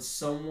when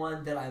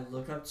someone that I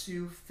look up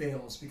to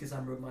fails, because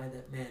I'm reminded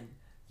that, man,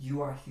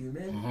 you are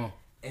human,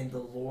 and the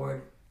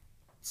Lord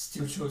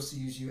still chose to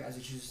use you as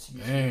he chooses to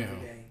use you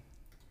every day.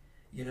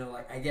 You know,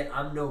 like, again,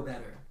 I'm no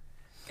better.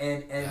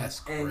 And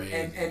That's and,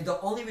 crazy. and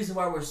the only reason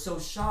why we're so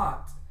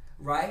shocked,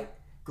 right,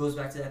 goes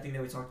back to that thing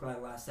that we talked about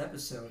in the last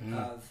episode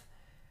of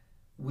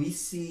we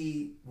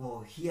see,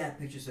 well, he had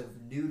pictures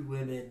of nude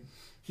women.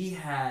 He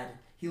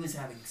was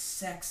having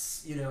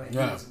sex, you know, and he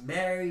was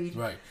married.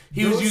 Right.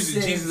 He was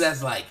using Jesus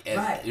as like...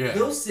 Right. Yeah.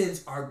 Those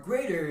sins are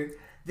greater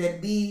than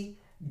me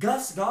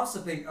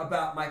gossiping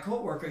about my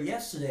coworker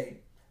yesterday.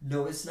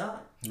 No, it's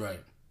not.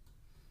 Right.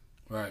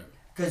 Right.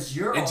 Because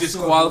you're It also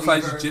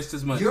disqualifies a believer. you just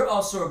as much. You're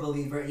also a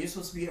believer, and you're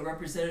supposed to be a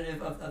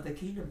representative of the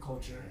kingdom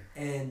culture.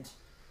 And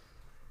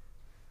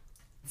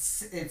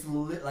it's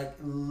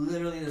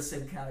literally the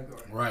same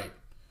category. Right.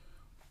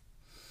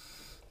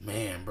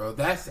 Man, bro,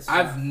 that's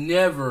I've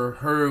never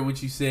heard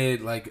what you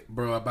said, like,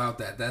 bro, about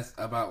that. That's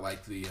about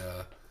like the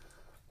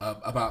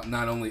about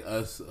not only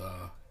us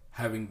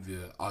having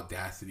the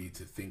audacity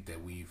to think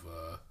that we've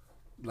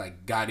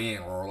like got in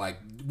or like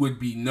would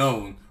be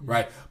known,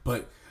 right?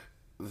 But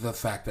the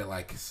fact that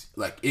like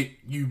it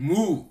you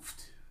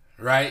moved,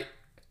 right?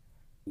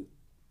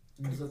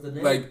 Because of the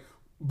name. Like,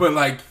 but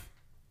like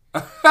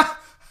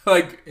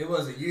like it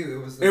wasn't you.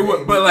 It was the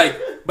name.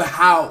 but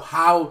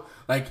how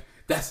like.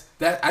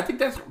 I think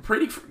that's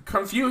pretty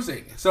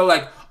confusing. So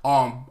like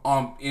I've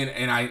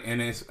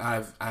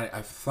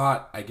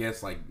thought, I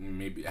guess, like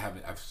maybe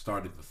I've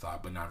started the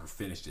thought but not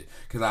finished it,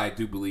 because I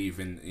do believe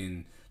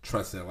in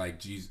trust that like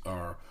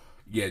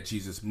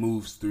Jesus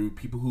moves through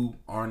people who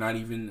are not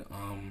even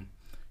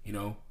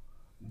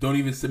don't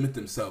even submit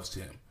themselves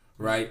to him,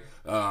 right?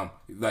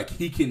 Like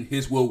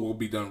his will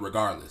be done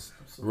regardless.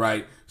 Absolutely.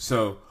 Right?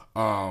 So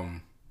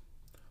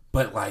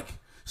but like,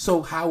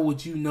 so how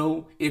would you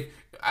know if?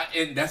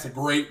 And that's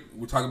we're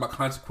talking about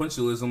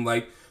consequentialism,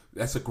 like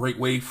that's a great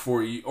way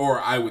for you,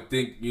 or I would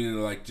think,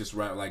 like just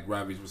like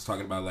Ravi was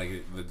talking about,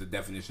 like the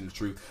definition of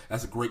truth.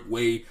 That's a great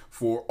way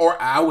for,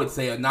 or I would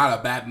say not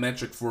a bad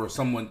metric for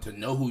someone to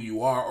know who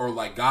you are, or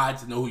like God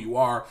to know who you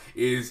are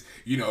is,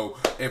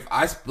 if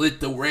I split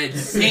the Red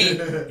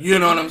Sea, you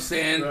know what I'm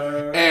saying?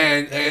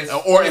 And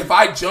or if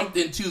I jumped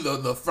into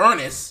the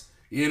furnace,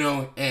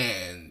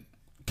 and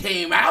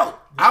came out,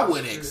 I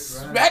would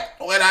expect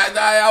when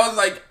I was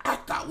like, I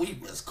thought we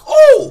was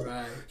cool.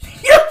 Right.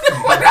 You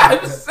know what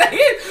I'm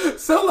saying?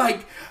 So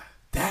like,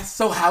 that's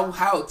so how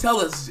tell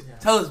us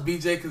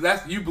BJ,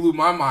 because you blew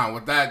my mind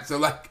with that. So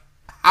like,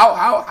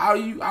 how are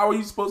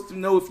you supposed to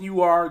know if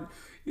you are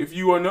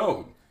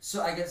known?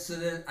 So I guess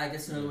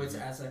another way to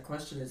ask that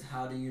question is,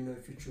 how do you know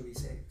if you're truly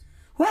saved?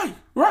 Right.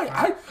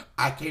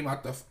 I came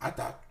out I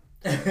thought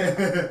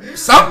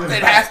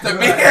something has to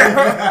be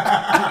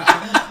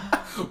here.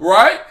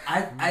 Right?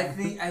 I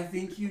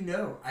think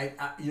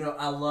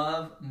I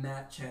love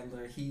Matt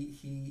Chandler.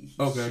 He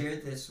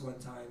shared this one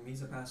time.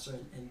 He's a pastor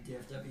in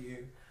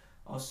DFW.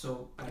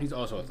 Also, he's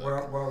also a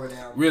world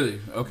renowned. Really?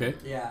 Okay.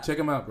 Yeah. Check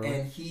him out, bro.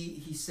 And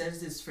he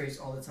says this phrase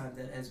all the time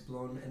that has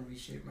blown and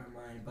reshaped my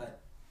mind.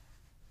 But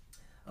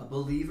a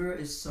believer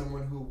is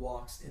someone who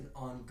walks in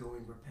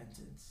ongoing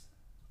repentance.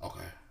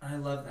 Okay. I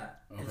love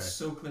that. Okay. It's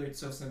so clear. It's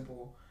so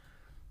simple.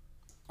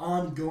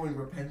 Ongoing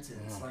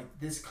repentance, like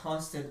this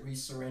constant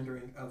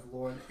resurrendering of,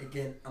 Lord,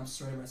 again, I'm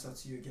surrendering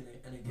myself to you again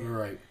and again.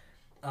 Right.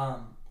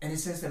 And it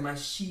says that my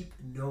sheep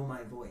know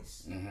my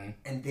voice,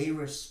 and they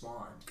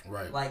respond.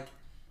 Right. Like,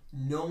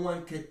 no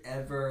one could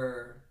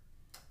ever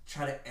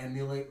try to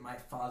emulate my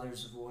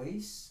father's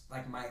voice,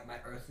 like my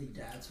earthly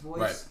dad's voice.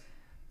 Right.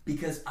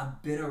 because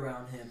I've been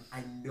around him.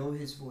 I know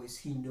his voice.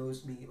 He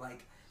knows me.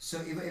 Like,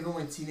 so even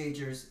when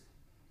teenagers,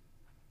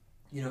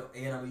 you know,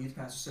 and I'm a youth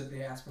pastor, so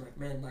they ask me like,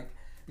 man, like,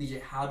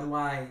 BJ, how do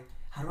I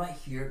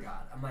hear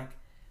God? I'm like,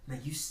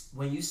 man,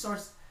 when you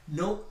start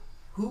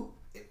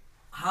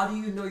how do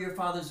you know your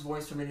father's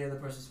voice from any other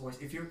person's voice?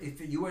 If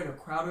you were in a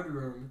crowded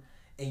room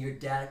and your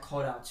dad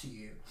called out to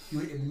you, you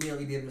would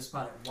immediately be able to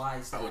spot it. Why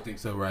is that? I would think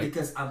so, right?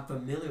 Because I'm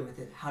familiar with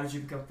it. How did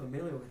you become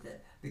familiar with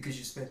it? Because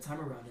you spent time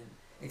around him.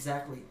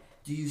 Exactly.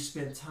 Do you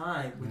spend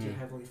time with your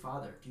Heavenly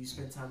Father? Do you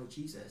spend time with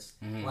Jesus?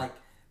 Like,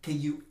 can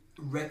you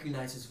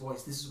recognize his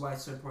voice? This is why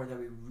it's so important that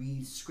we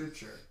read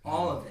Scripture,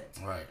 all of it,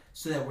 right?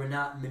 So that we're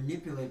not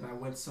manipulated by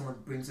when someone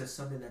brings us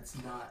something that's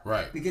not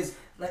right. Because,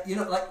 like, you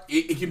know, like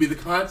it can be the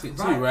content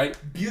too, right?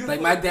 Beautiful.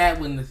 Like my dad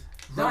when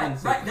right.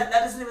 That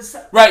doesn't even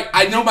sound right.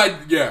 I know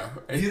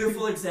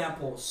beautiful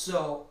example.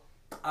 So,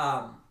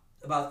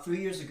 about 3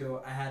 years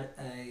ago, I had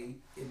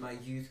in my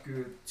youth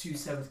group 2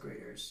 7th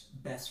graders,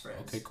 best friends.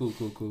 Okay, cool.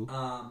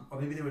 Or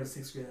maybe they were in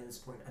 6th grade at this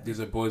point. These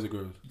are boys or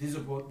girls? These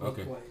are both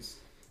boys.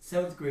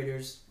 7th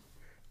graders,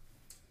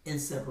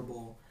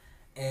 inseparable,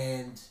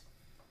 and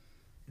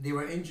they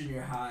were in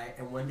junior high.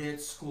 And one day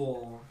at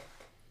school,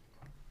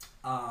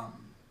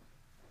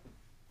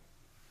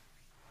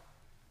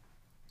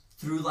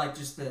 through like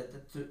just the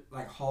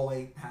like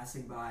hallway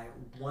passing by,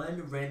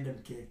 one random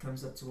kid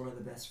comes up to one of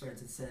the best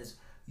friends and says,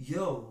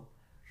 "Yo,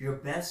 your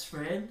best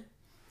friend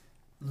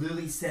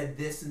literally said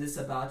this and this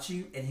about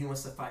you, and he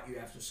wants to fight you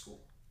after school."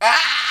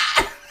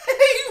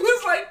 He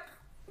was like,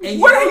 and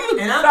 "What are you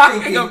and I'm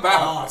talking thinking,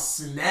 about?" Oh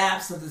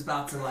snap! Something's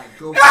about to like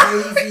go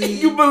crazy.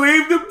 You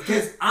believed him?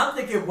 Because I'm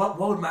thinking, what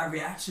would my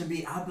reaction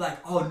be? I'd be like,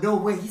 "Oh no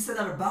way! He said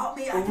that about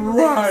me. I can't believe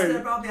he said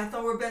that about me. I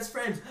thought we were best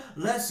friends.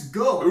 Let's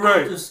go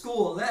after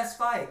school. Let's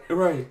fight."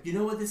 Right. You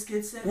know what this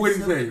kid said? What did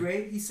he say?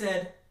 Grade? He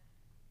said,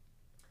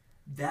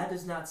 "That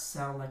does not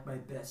sound like my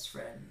best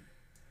friend.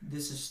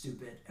 This is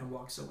stupid," and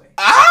walks away.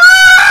 And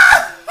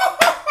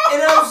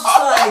I was just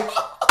like,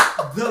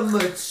 the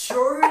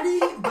maturity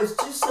was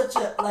just such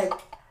a like.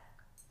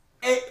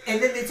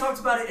 And then they talked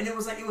about it, and it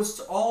was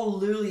all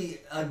literally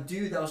a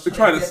dude that was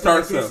trying to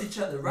start against each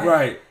other, right?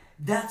 Right.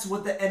 That's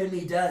what the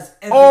enemy does.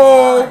 Every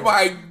time.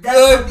 My goodness!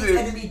 That's what the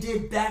enemy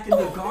did back in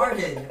the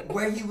garden,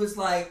 where he was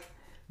like,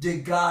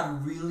 "Did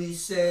God really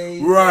say?"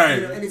 Right.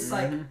 You know, and it's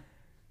like,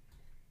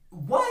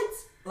 what?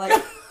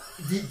 Like,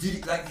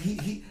 did like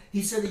he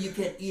said that you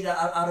can't eat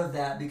out of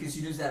that because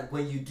he knows that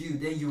when you do,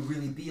 then you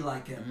really be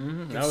like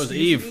him. That was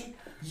Eve. Me?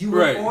 You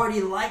were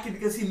already like him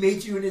because he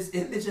made you in his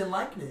image and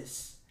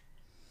likeness.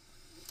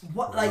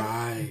 What like?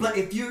 Right. But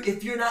if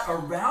you're not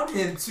around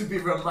him to be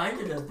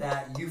reminded of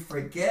that, you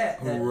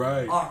forget that.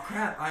 Right. Oh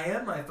crap! I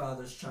am my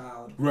father's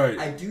child. Right.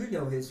 I do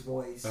know his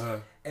voice,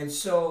 and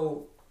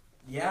so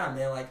yeah,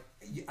 man. Like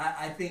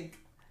I think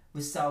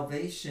with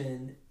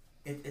salvation,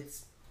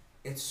 it's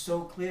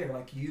so clear.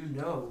 Like you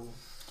know.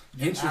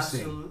 You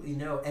Interesting. Absolutely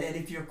know. And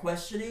if you're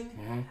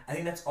questioning, I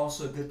think that's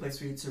also a good place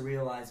for you to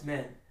realize,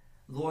 man,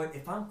 Lord,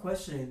 if I'm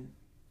questioning,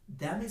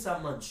 that means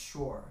I'm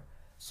unsure.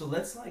 So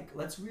let's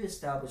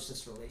reestablish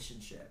this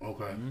relationship.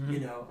 Okay.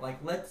 You know,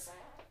 like let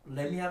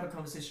me have a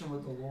conversation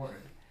with the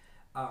Lord.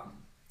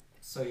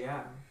 So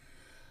yeah.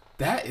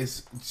 That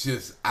is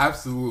just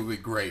absolutely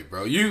great,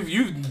 bro.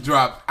 You've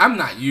dropped. I'm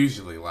not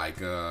usually like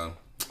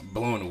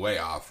blown away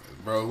off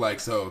it, bro. Like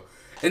so.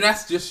 And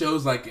that just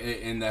shows, like,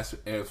 and that's,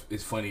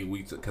 it's funny,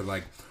 because,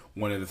 like,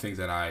 one of the things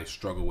that I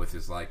struggle with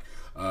is, like,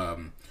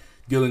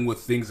 dealing with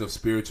things of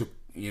spiritual,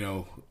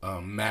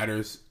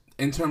 matters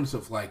in terms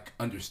of, like,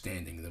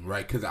 understanding them,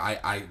 right? Because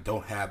I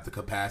don't have the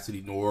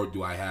capacity, nor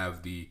do I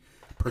have the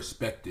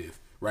perspective,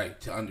 right,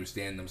 to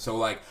understand them. So,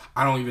 like,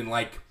 I don't even,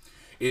 like,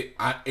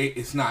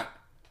 it's not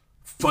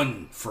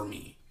fun for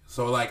me.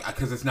 So, like,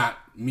 because it's not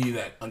me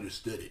that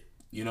understood it.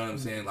 You know what I'm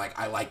saying? Like,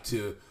 I like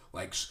to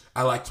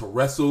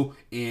wrestle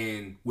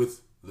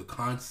with the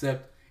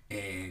concept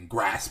and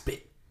grasp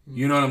it.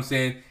 You know what I'm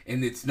saying?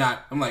 And it's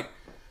not. I'm like,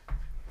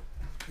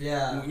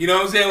 yeah. You know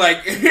what I'm saying?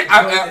 Like,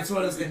 it's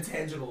one of those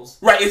intangibles.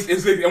 Right.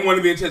 It's like one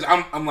of the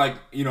intangibles. I'm like,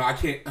 I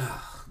can't.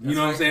 You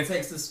know what I'm saying? It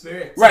takes the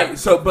spirit. Right.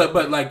 So,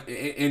 but like,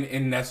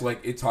 and that's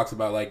like it talks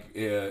about like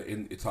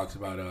in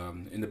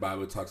the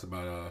Bible it talks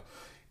about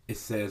it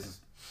says.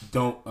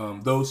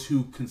 Don't those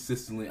who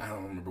consistently, I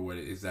don't remember what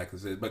it exactly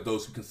says, but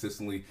those who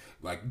consistently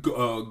like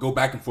go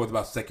back and forth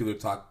about secular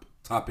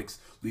topics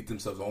lead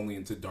themselves only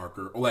into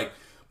darker or like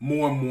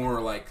more and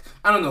more like,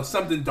 I don't know,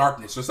 something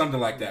darkness or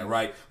something like that,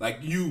 right? Like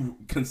you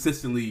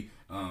consistently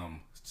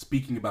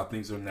speaking about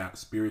things that are not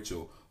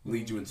spiritual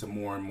lead you into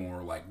more and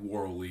more like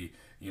worldly,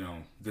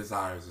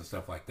 desires and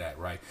stuff like that,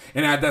 right?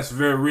 And that's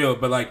very real,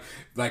 but like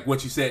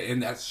what you said,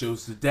 and that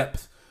shows the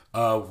depth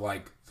of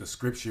like the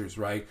scriptures,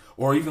 right?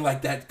 Or even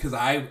like that, because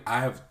I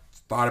have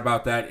thought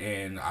about that,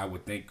 and I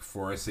would think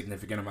for a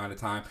significant amount of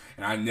time,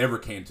 and I never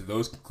came to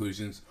those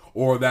conclusions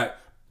or that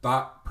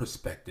thought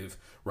perspective,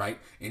 right?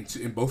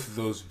 And both of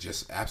those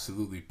just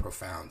absolutely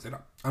profound, and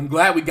I'm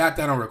glad we got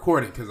that on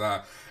recording because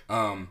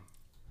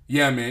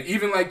Yeah, man.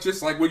 Even like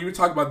just like when you were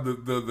talking about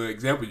the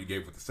example you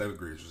gave with the 7th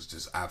graders was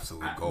just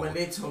absolute gold. When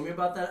they told me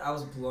about that, I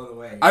was blown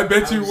away. I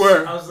bet you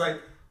were. I was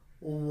like,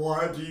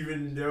 what? Do you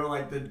even know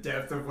like the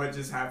depth of what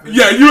just happened?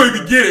 Yeah, you don't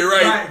even get it,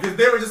 right? Right, because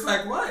they were just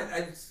like, what?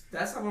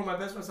 That's not one of my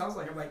best friends. I was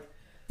like,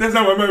 That's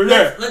not what I remember.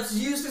 Yeah. Let's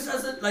use this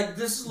as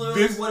this is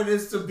literally what it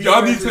is to be.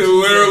 Y'all need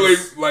to literally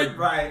like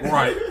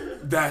right.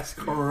 That's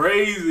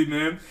crazy,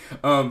 man.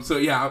 So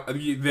yeah,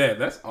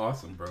 that's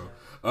awesome,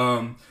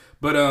 bro.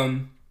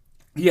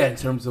 Yeah, in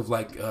terms of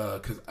like,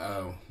 cause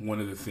one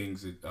of the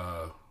things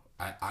that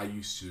I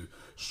used to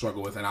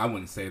struggle with, and I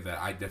wouldn't say that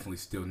I definitely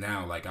still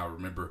now. Like I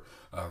remember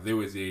there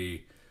was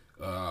a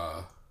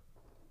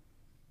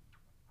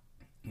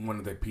one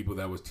of the people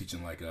that was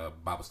teaching like a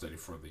Bible study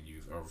for the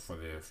youth or for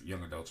the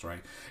young adults,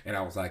 right? And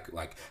I was like,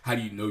 how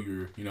do you know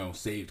you're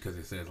saved? Because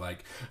it says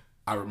like,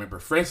 I remember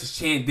Francis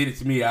Chan did it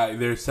to me.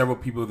 There's several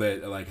people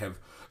that like have.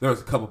 There was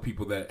a couple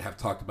people that have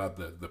talked about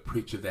the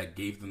preacher that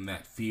gave them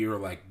that fear,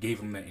 like gave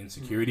them that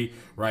insecurity,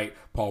 right?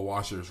 Paul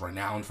Washer is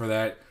renowned for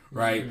that,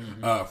 right?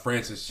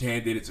 Francis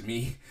Chan did it to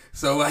me.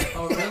 So like,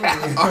 oh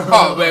really?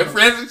 Oh man,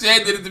 Francis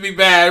Chan did it to me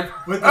bad.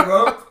 With the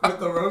rope? With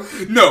the rope?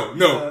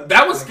 No,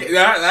 that was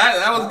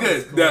that was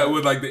good. Cool. That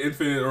with like the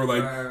infinite or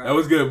like right. That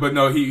was good. But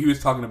no, he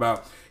was talking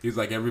about. He was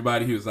like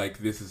everybody. He was like,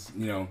 this is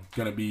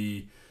gonna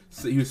be.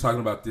 So he was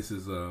talking about this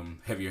is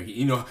heavier.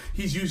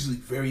 He's usually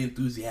very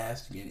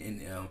enthusiastic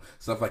and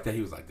stuff like that.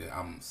 He was like,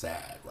 I'm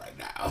sad right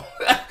now.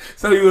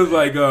 So he was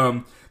like,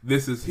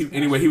 this is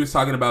anyway. He was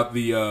talking about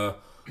the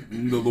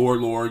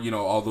Lord,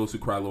 all those who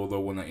cry, Lord,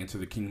 Lord, will not enter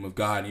the kingdom of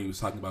God. And he was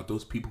talking about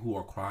those people who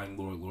are crying,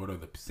 Lord, Lord, are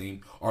the same.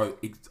 Are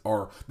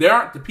they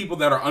aren't the people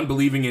that are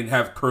unbelieving and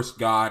have cursed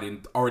God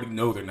and already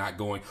know they're not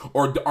going,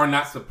 or are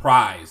not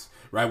surprised.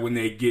 Right, when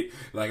they get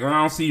like, I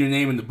don't see your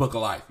name in the book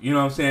of life. You know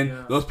what I'm saying?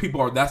 Yeah. Those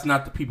people that's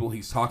not the people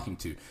he's talking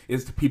to.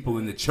 It's the people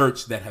in the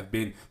church that have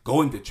been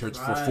going to church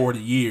for 40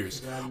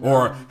 years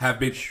or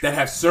that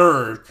have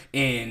served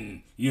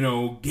and,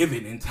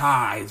 given and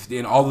tithed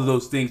and all of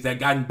those things, that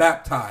gotten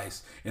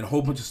baptized and a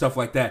whole bunch of stuff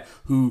like that,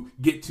 who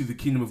get to the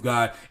kingdom of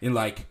God and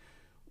like,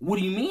 what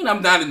do you mean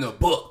I'm not in the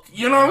book?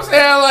 You know what I'm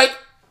saying? Like,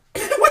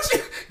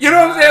 you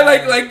know what I'm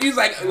saying? Like he's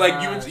like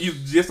you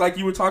just like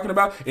you were talking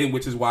about, and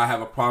which is why I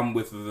have a problem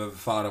with the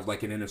thought of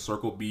like an inner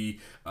circle be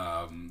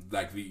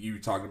you were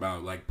talking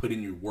about like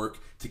putting your work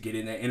to get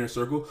in that inner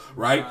circle,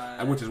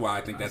 right? Which is why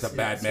I think that's a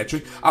bad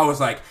metric. I was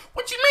like,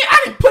 what you mean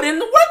I didn't put in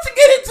the work to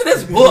get into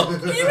this book?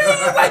 You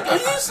mean like are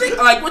you saying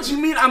like what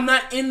you mean I'm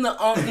not in the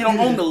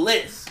on the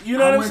list? You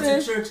know what I'm saying? I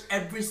went to church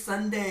every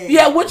Sunday.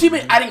 Yeah, what you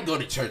mean? I didn't go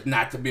to church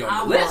not to be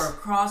on the list. I wore a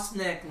cross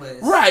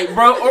necklace. Right,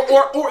 bro.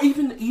 Or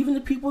even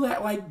the people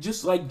that like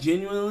just like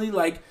genuinely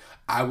like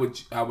I would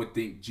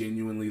think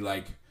genuinely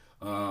like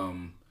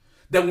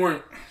that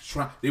weren't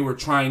they were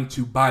trying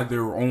to by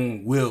their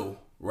own will,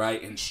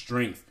 right, and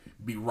strength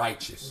be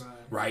righteous,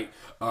 right?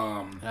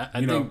 I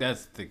think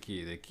that's the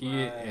key. The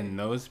key in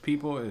those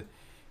people,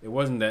 it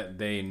wasn't that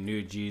they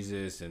knew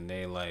Jesus and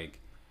they like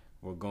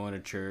were going to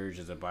church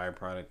as a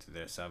byproduct of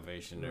their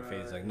salvation, their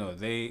faith. Like, no,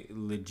 they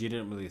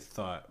legitimately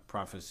thought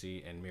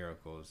prophecy and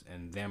miracles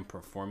and them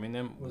performing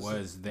them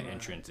was the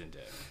entrance into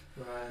it.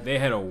 They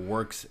had a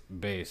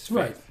works-based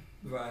faith.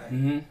 Right.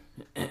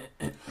 Mm-hmm.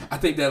 I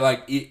think that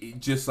like it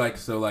just like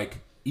so like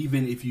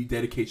even if you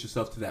dedicate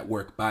yourself to that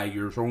work by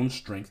your own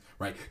strength,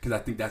 right? Because I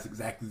think that's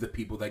exactly the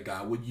people that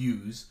God would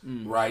use,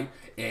 right?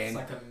 And it's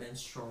like a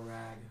menstrual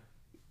rag.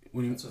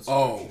 When you,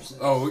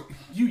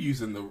 you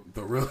using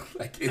the real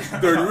like it's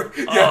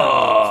dirty.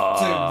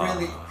 Yeah. To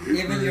really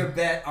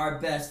even our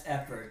best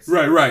efforts.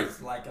 Right.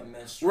 It's like a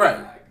menstrual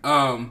rag.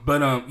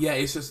 Yeah,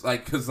 it's just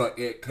like cause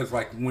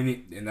when it,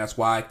 and that's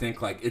why I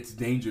think like it's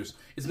dangerous.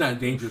 It's not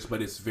dangerous,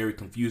 but it's very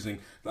confusing.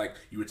 Like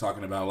you were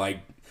talking about,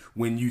 like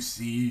when you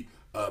see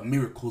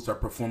miracles are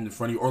performed in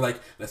front of you, or like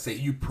let's say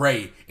you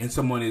pray and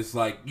someone is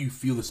like you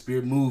feel the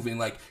Spirit move, and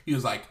like he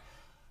was like,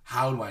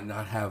 how do I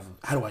not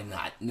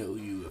know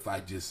you if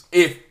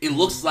it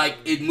looks like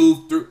it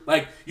moved through,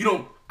 like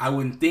I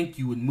wouldn't think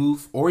you would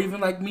move, or even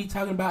like me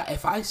talking about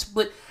if I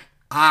split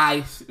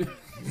eyes.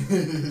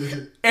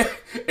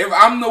 if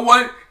I'm the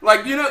one,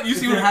 like you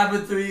see what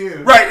happened through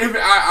you, right? If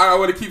I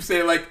want to keep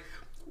saying like,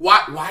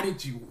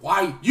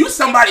 why you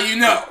somebody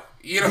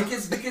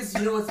because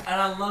you know what's, and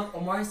I love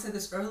Omari said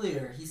this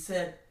earlier. He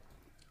said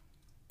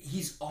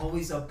he's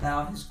always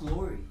about his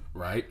glory,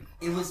 right?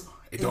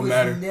 It don't was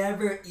matter.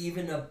 Never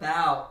even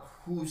about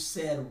who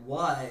said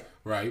what.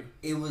 Right.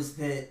 It was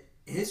that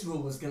his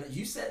will was gonna.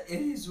 You said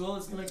his will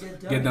is gonna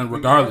get done. Get done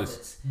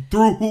regardless.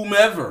 Through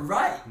whomever.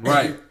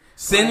 Right.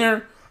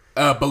 Sinner,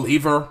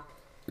 believer,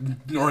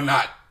 or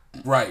not.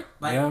 Right.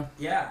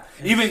 Yeah.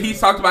 Even he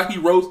talked about he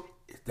rose.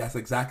 That's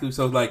exactly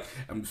so. Like,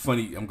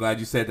 funny. I'm glad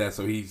you said that.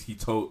 So he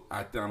told.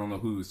 I don't know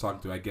who he was talking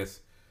to. I guess.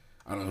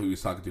 I don't know who he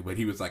was talking to, but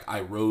he was like,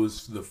 I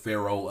rose the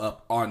Pharaoh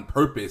up on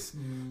purpose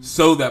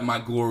so that my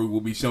glory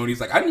will be shown.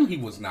 He's like, I knew he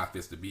was not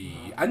this to be.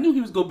 I knew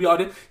he was going to be all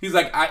this. He's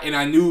like,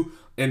 I knew,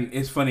 and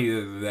it's funny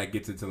that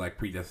gets into like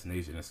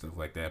predestination and stuff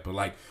like that. But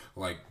like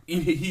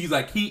he's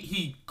like,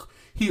 he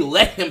he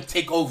let him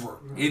take over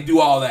and do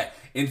all that.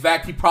 In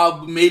fact, he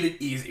probably made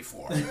it easy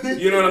for him.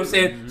 You know what I'm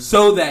saying?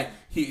 So that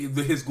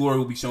his glory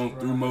will be shown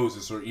through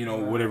Moses, or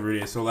whatever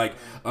it is. So like,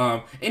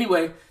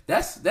 anyway,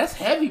 that's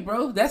heavy,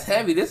 bro. That's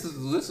heavy. This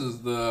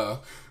is the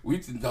we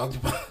talked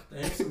about.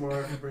 Thanks,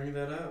 Mark, for bringing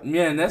that up.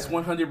 Yeah, and that's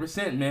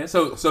 100%, man.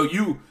 So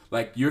you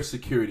like your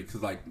security,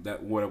 because like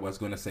that what I was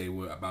going to say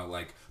about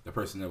like the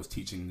person that was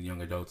teaching the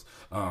young adults.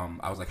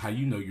 I was like, how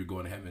you know you're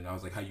going to heaven? I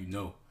was like, how you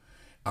know?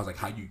 I was like,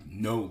 how you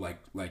know?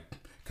 Like.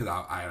 Because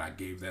I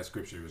gave that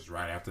scripture. It was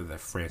right after the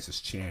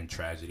Francis Chan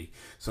tragedy.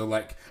 So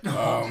like,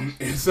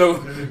 and so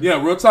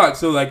yeah, real talk.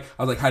 So like,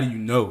 I was like, how do you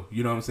know?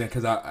 You know what I'm saying?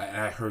 Because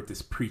I heard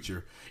this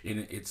preacher,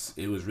 and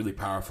it was really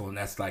powerful, and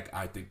that's like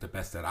I think the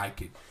best that I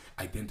could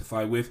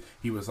identify with.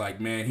 He was like,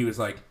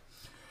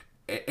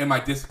 am I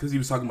because he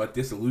was talking about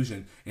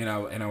disillusion, and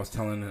I was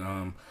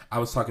telling I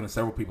was talking to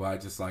several people. I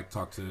just like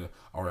talked to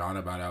Ariana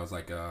about it. I was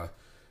like,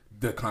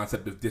 the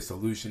concept of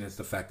disillusion is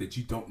the fact that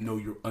you don't know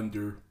you're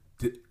under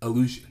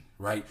illusion.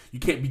 Right, you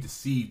can't be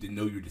deceived and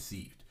know you're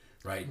deceived.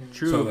 Right,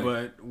 true. So, like,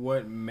 but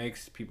what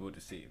makes people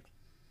deceived?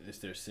 It's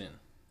their sin.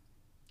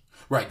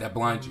 Right, that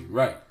blinds you.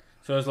 Right.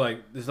 So it's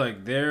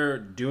like they're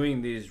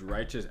doing these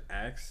righteous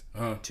acts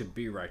to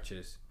be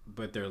righteous,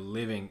 but they're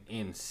living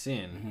in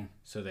sin,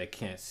 so they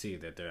can't see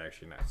that they're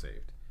actually not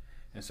saved.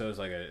 And so it's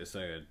like a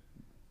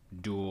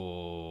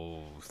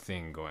dual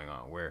thing going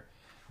on where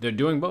they're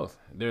doing both.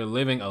 They're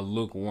living a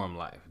lukewarm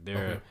life.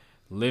 They're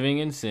living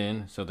in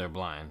sin, so they're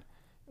blind.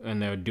 And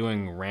they're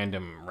doing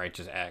random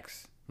righteous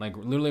acts, like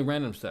literally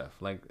random stuff.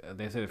 Like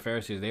they said, the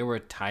Pharisees, they were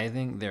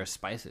tithing their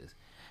spices.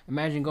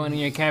 Imagine going in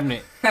your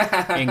cabinet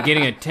and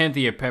getting a tenth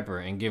of your pepper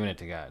and giving it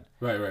to God.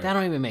 Right. That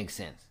don't even make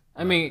sense.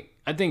 I mean,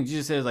 I think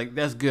Jesus says like,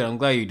 that's good. I'm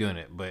glad you're doing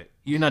it, but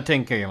you're not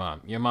taking care of your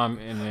mom. Your mom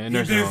in the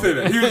nursing home. He did say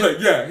that. He was like,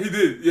 yeah, he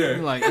did.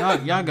 Yeah. Like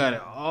y'all got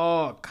it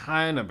all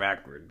kind of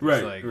backwards.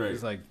 Right.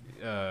 It's like.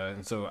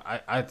 And so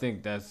I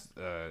think that's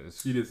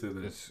he did say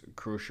that. It's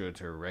crucial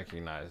to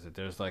recognize that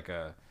there's like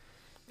a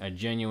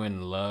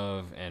genuine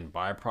love and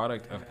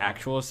byproduct of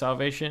actual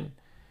salvation,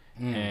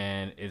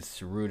 and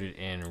it's rooted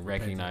in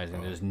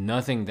recognizing there's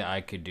nothing that I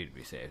could do to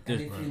be saved.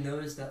 And if you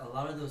notice that a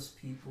lot of those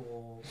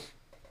people,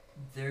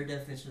 their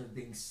definition of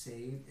being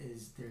saved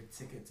is their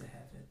ticket to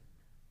heaven.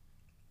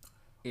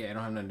 Yeah, it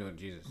don't have nothing to do with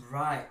Jesus.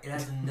 Right. It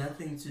has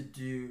nothing to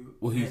do.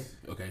 Well, he's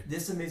okay.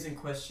 This amazing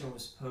question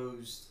was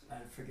posed, I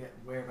forget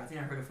where, but I think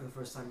I heard it for the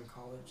first time in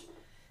college.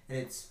 And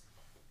it's,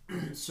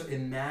 so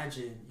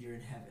imagine you're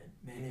in heaven.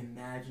 Man,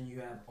 imagine you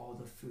have all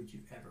the food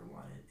you've ever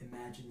wanted.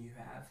 Imagine you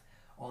have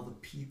all the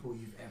people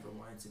you've ever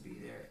wanted to be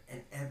there.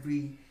 And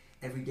every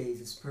day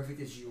is as perfect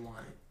as you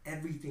want it.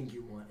 Everything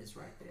you want is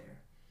right there.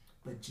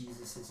 But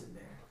Jesus isn't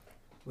there.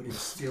 Would it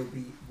still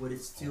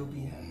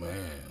be heaven?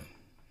 Man.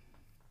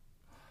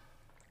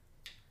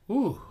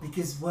 Ooh.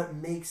 Because what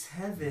makes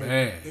heaven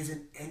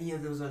isn't any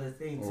of those other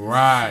things.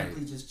 Right. It's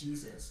simply just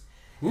Jesus.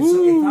 And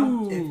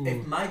so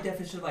if my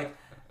definition of like,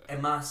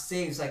 am I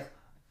saved, is like,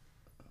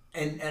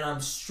 and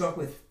I'm struck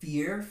with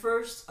fear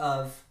first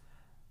of,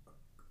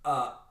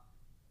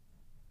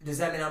 does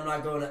that mean I'm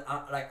not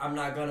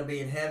gonna be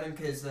in heaven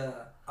because I'm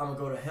gonna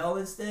go to hell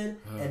instead,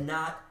 and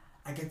not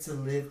I get to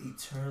live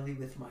eternally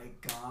with my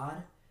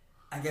God.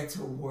 I get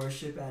to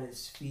worship at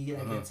His feet.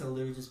 I get to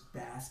literally just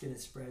bask in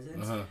His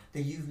presence.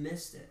 Then you've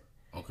missed it.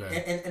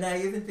 Okay. And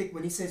I even think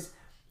when He says,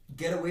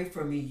 "Get away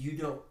from me,"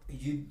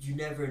 you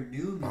never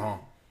knew me.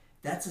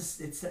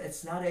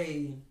 It's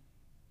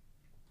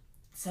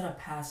not a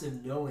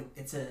passive knowing.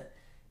 It's a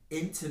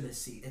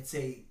intimacy. It's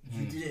a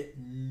you didn't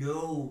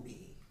know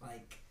me.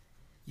 Like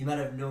you might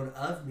have known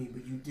of me,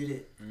 but you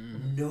didn't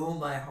know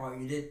my heart.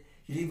 You didn't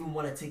even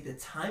want to take the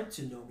time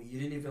to know me. You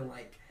didn't even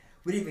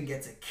we didn't even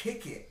get to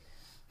kick it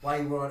while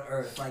you were on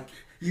earth. Like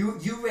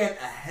you ran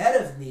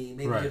ahead of me,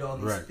 maybe did all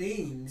these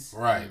things.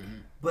 Right.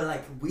 But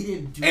like we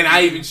didn't do and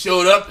I even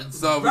showed up and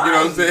stuff, you know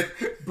what I'm saying?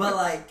 But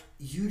like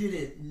you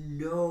didn't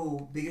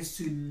know, because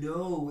to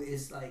know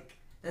is like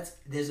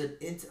there's an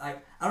I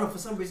don't know, for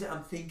some reason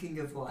I'm thinking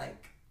of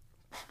like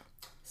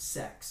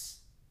sex.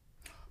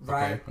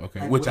 Right?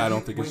 Okay. Like Which I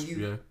don't think is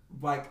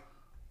like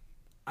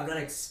I've not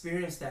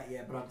experienced that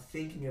yet, but I'm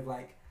thinking of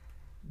like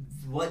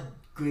what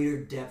greater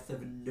depth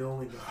of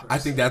knowing a person. I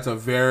think that's a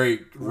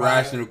very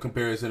rational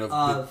comparison of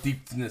the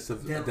deepness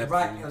of the depth.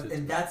 Right,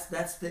 and that's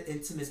the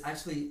intimacy.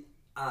 Actually,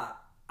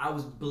 I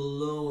was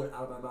blown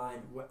out of my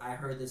mind when I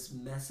heard this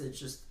message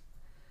just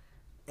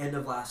end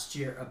of last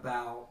year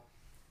about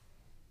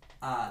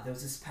there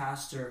was this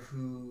pastor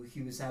who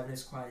he was having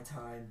his quiet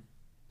time.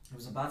 He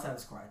was about to have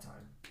his quiet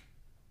time,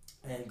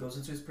 and goes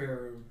into his prayer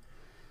room,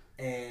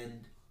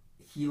 and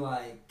he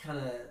like kind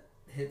of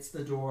hits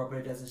the door, but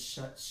it doesn't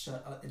shut.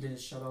 It didn't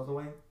shut all the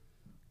way.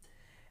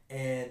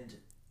 And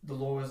the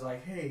Lord was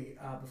like, "Hey,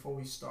 before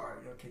we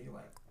start, can you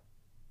like?"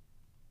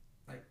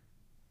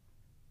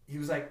 He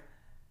was like,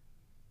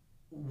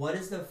 "What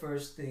is the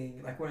first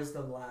thing? Like, what is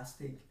the last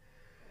thing?"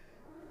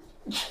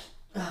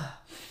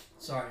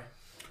 Sorry.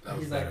 That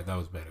was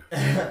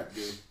better.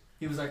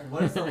 He was like,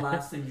 "What is the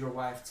last thing your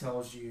wife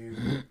tells you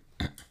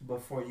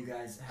before you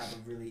guys have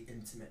a really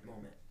intimate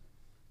moment?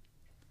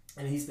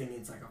 And he's thinking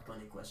it's like a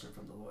funny question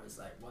from the Lord. It's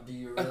like, well, do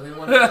you really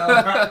want to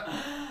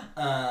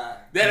know?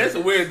 That's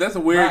a weird.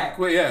 Right,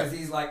 Yeah. Because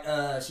he's like,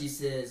 she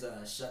says,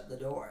 shut the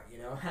door, you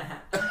know.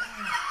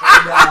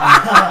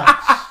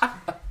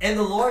 And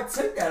the Lord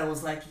took that and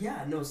was like,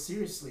 yeah, no,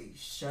 seriously,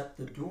 shut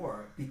the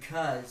door,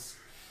 because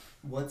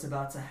what's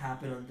about to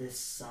happen on this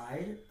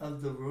side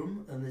of the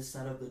room, on this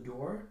side of the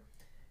door,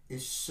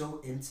 is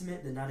so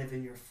intimate that not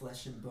even your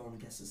flesh and bone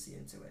gets to see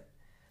into it.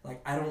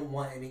 Like, I don't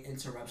want any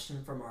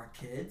interruption from our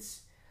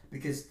kids,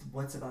 because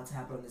what's about to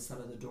happen on this side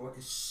of the door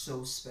is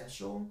so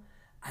special.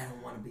 I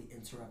don't want to be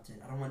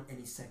interrupted. I don't want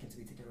any second to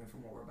be taken away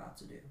from what we're about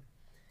to do.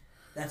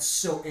 That's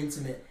so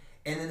intimate.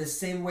 And in the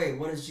same way,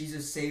 what does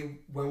Jesus say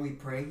when we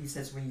pray? He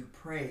says, when you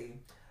pray,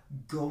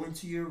 go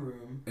into your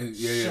room,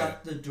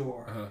 shut the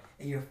door,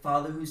 and your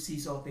Father who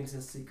sees all things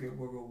in secret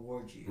will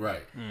reward you.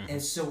 Right. And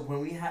so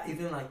when we have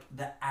even like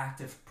the act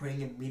of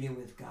praying and meeting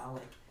with God,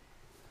 like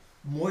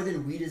more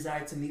than we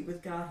desire to meet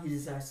with God, He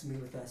desires to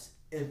meet with us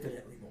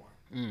infinitely more.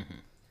 Mm-hmm.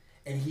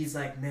 And He's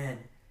like, man,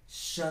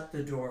 shut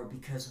the door,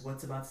 because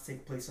what's about to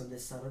take place on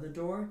this side of the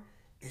door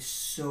is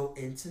so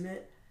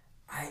intimate.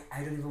 I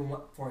don't even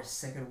want for a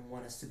second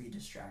want us to be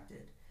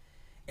distracted.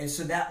 And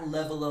so that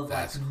level of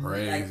that's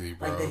crazy,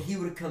 bro. Like that He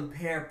would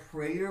compare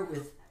prayer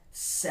with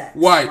sex.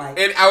 Right. Like,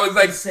 and I was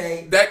like,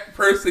 say, that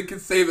person can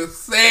say the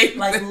same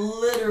like thing.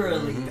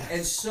 literally.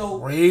 And so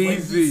crazy. when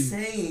He's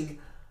saying,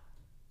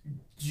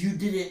 you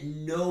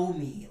didn't know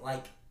me,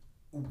 like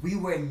we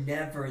were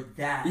never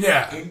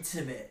that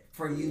intimate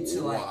for you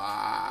to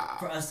like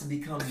for us to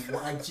become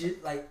like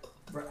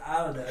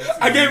I don't know.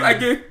 I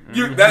gave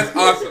you. That's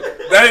awesome.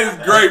 That is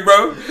great,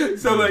 bro.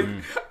 So like,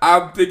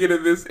 I'm thinking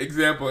of this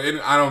example, and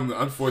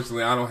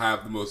unfortunately, I don't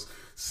have the most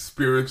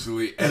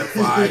spiritually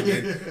edifying,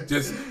 and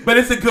but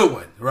it's a good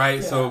one, right?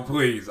 Yeah. So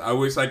please, I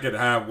wish I could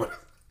have one.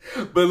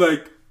 But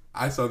like,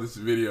 I saw this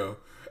video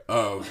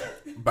of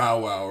Bow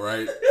Wow,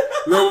 right?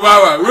 Little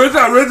Bow Wow, real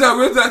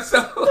time.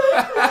 So,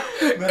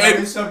 man, I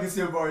wish I could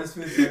see a bar his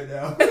face right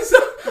now.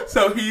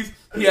 So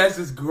he has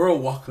this girl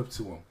walk up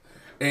to him.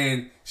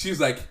 And she's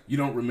like, "You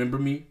don't remember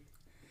me?"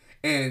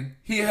 And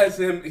he has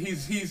him.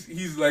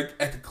 He's like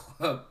at the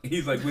club.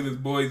 He's like with his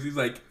boys. He's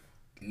like,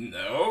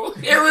 "No."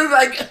 It was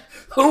like,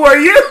 "Who are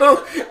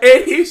you?"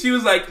 And she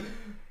was like,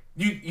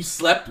 "You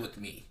slept with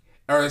me,"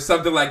 or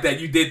something like that.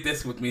 "You did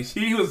this with me."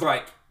 She was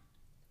like,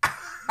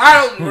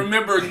 "I don't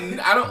remember.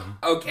 I don't."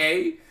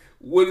 Okay,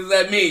 what does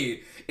that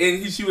mean?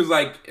 And she was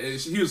like,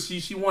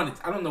 she wanted.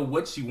 I don't know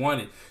what she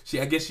wanted.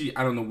 I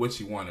don't know what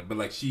she wanted, but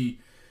like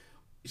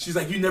she's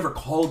like, "You never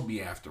called me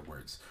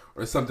afterwards,"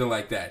 or something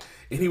like that.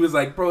 And he was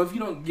like, "Bro, if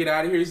you don't get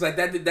out of here," he's like,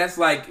 that's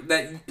like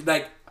that.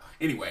 Like,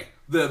 anyway,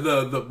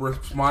 the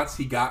response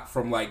he got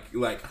from like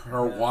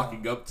her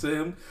walking up to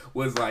him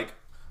was like,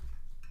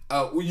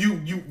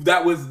 you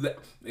that was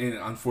and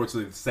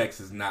unfortunately, sex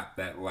is not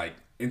that like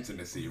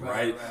intimacy,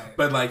 right?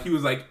 But like he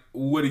was like,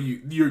 "What are you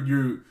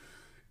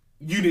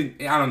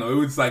didn't," I don't know. It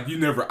was like,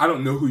 I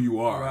don't know who you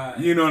are. Right.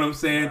 You know what I'm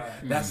saying?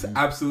 Right. That's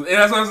absolutely, and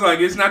that's what I was like,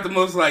 it's not the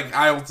most like,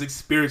 I don't think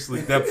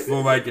spiritually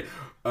depthful like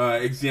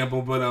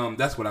example, but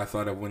that's what I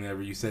thought of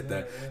whenever you said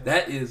that. Yeah.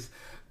 That is,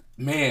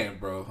 man,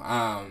 bro.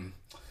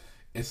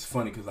 It's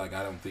funny because like,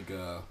 I don't think,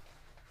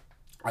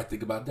 I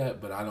think about that,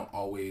 but I don't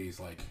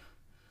always like,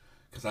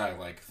 because I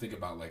like think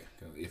about like,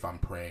 if I'm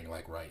praying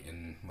like right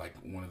in like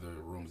one of the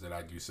rooms that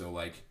I do, so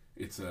like,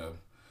 it's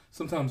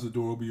sometimes the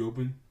door will be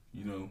open.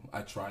 You know,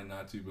 I try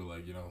not to, but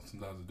like, you know,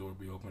 sometimes the door will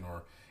be open,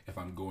 or if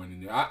I'm going in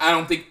there, I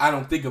don't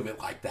think of it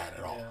like that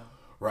at all,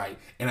 right?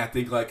 And I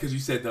think like, because you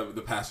said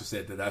the pastor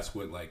said that's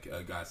what like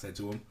God said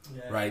to him,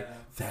 right? Yeah.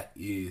 That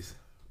is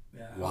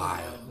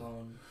wild,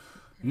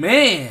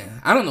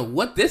 man. I don't know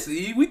what this.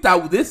 We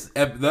thought the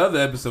other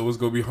episode was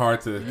gonna be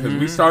hard to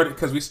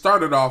because we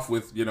started off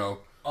with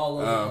all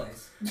over the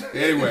place.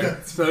 Anyway,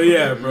 so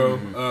yeah, bro.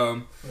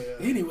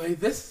 Anyway,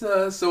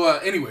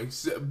 anyway,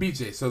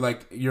 BJ. So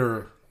like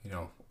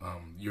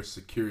your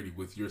security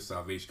with your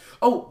salvation.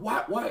 Oh,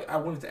 why? I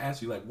wanted to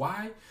ask you, like,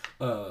 why?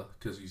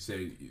 Because you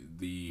say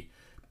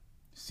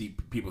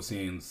people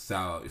seeing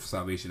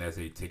salvation as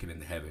a ticket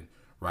into heaven,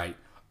 right?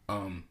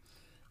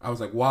 I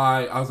was like,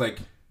 why? I was like,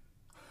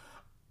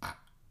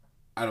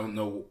 I don't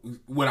know.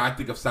 When I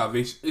think of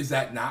salvation, is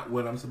that not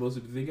what I'm supposed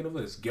to be thinking of?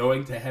 Is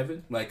going to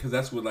heaven? Like, because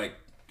that's what like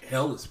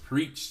hell is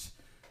preached,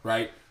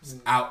 right?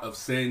 Out of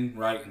sin,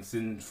 right, and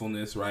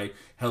sinfulness, right?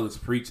 Hell is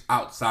preached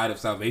outside of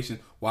salvation.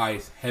 Why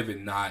is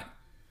heaven not?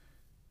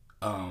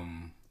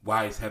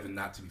 Why is heaven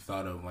not to be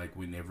thought of like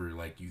whenever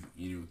like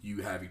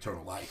you have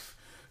eternal life?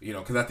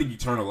 Because I think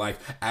eternal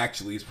life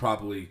actually is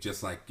probably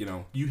just like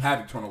you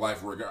have eternal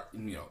life,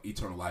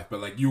 eternal life, but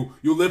like you'll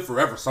live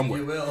forever somewhere.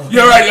 You will.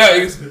 Yeah, right.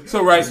 Yeah.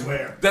 So right.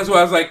 That's why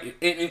I was like,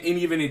 and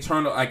even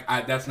eternal, like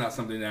that's not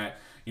something that.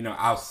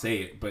 I'll say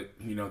it, but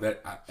and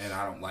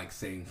I don't like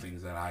saying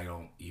things that I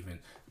don't even,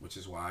 which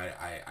is why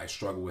I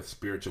struggle with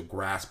spiritual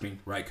grasping,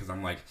 right? Because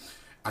I'm like,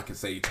 I can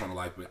say eternal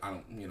life, but I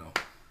don't,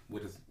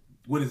 what is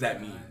what does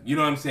that mean? You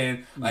know what I'm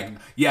saying? Like,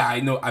 yeah, I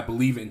know, I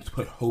believe and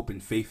put hope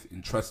and faith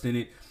and trust in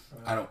it.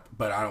 I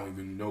don't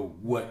even know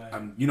what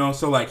I'm,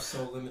 so like, we're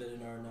so limited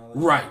in our knowledge.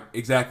 Right,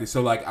 exactly.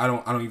 So like, I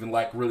don't even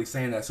like really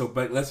saying that. So,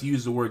 but let's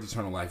use the word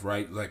eternal life,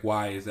 right? Like,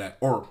 why is that?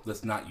 Or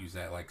let's not use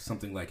that. Like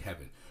something like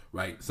heaven,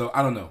 right? So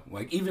I don't know.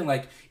 Like even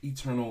like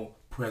eternal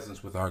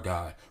presence with our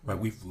God, right?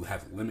 We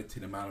have a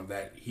limited amount of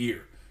that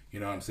here. You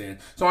know what I'm saying?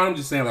 So I'm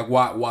just saying, like,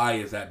 why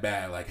is that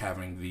bad? Like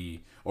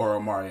having or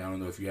Omari, I don't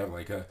know if you have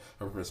like a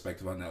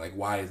perspective on that. Like,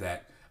 why is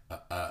that?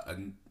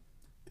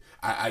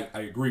 I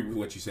agree with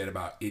what you said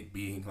about it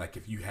being like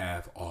if you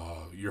have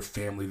your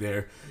family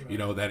there,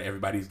 right. That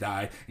everybody's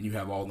died, and you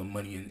have all the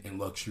money and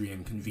luxury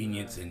and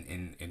convenience, right.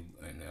 and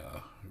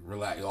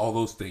relax, all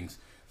those things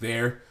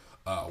there,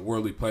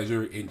 worldly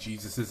pleasure, and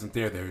Jesus isn't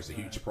there. There's a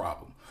huge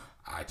problem.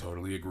 I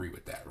totally agree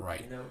with that.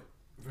 Right.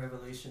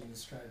 Revelation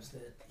describes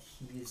that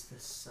he is the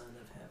Son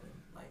of Heaven,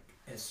 like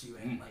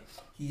S-U-N, like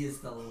he is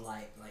the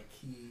light, like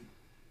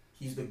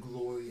he's the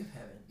glory of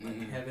heaven.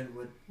 Like heaven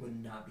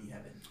would not be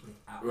heaven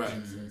without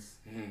Jesus.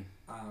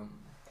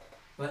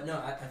 But no,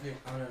 I think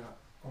I don't know.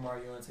 Omar,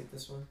 you want to take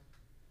this one?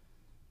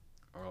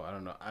 Oh, I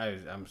don't know.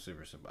 I'm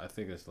super simple. I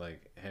think it's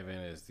like heaven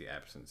is the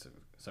absence of.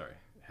 Sorry,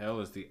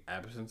 hell is the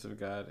absence of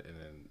God, and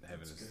then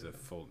heaven is the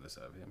fullness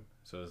of Him.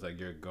 So it's like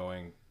you're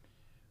going.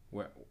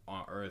 Where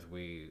on earth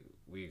we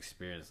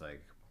experience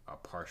like a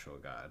partial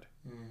God,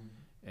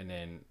 and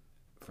then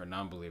for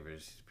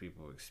non-believers,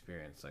 people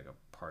experience like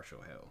a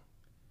partial hell.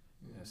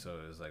 And so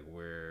it's like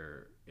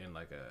we're in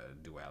like a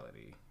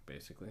duality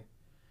basically,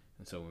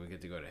 and so when we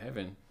get to go to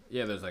heaven,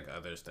 there's like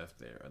other stuff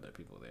there, other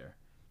people there,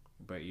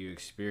 but you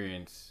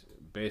experience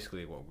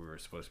basically what we were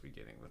supposed to be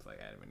getting with like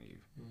Adam and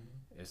Eve.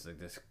 It's like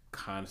this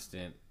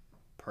constant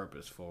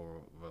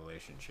purposeful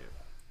relationship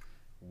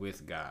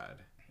with God,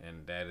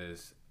 and that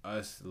is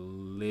us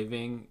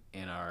living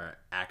in our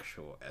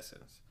actual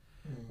essence,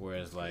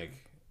 whereas like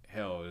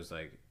hell is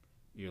like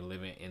you're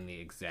living in the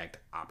exact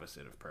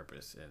opposite of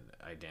purpose and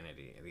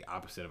identity, the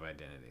opposite of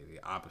identity, the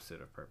opposite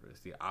of purpose,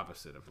 the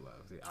opposite of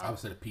love, the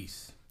opposite of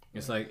peace.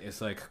 It's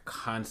like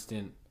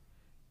constant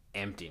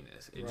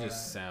emptiness. It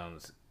just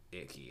sounds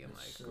icky and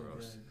like so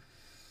gross.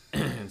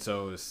 And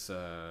so it's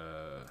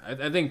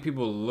I think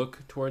people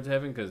look towards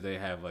heaven because they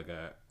have like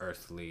a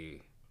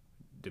earthly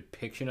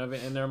depiction of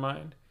it in their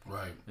mind,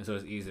 right? And so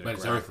it's easy to but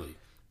grasp. It's earthly.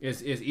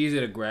 It's easy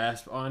to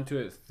grasp onto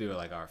it through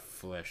like our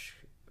flesh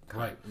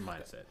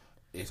mindset.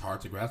 It's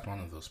hard to grasp one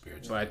of those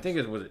spirits. But I think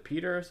was it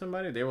Peter or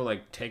somebody? They were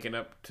like taken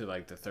up to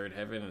like the third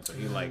heaven, and so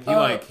he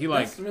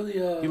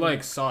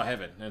saw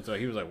heaven, and so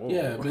he was like, whoa.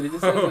 Yeah, but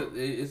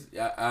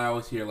I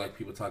always hear like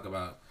people talk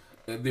about.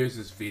 There's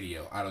this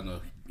video. I don't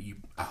know.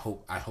 I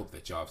hope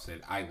that y'all have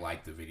said I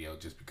like the video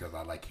just because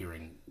I like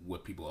hearing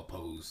what people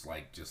oppose,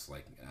 like just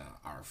like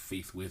our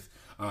faith with.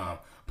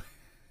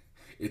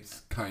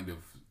 It's kind of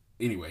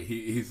anyway.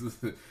 He's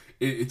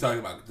talking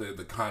about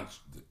the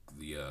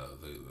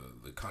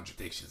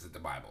contradictions in the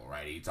Bible,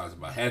 right? He talks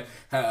about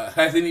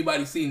has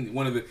anybody seen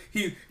one of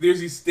there's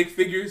these stick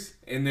figures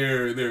and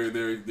they're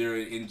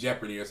in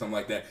jeopardy or something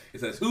like that. It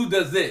says who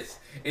does this,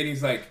 and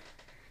he's like,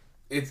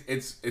 it's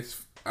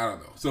I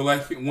don't know. So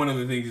like one of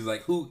the things is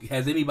like who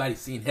has anybody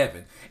seen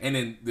heaven, and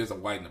then there's a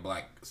white and a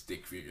black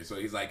stick figure. So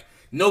he's like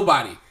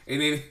nobody, and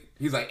then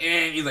he's like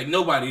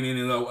nobody, and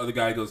then the other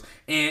guy goes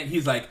and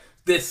he's like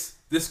this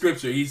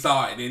scripture, he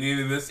saw it, and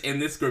in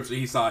this scripture,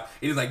 he saw it.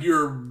 And he's like,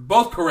 you're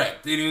both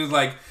correct. And he was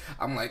like,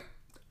 I'm like,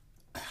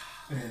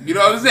 you know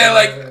what I'm saying?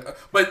 Like,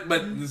 but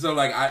so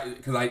like,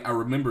 I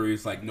remember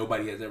it's like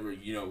nobody's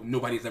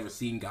ever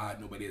seen God,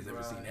 nobody has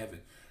ever seen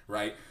heaven,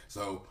 right?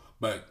 So,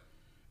 but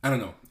I don't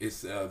know.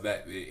 It's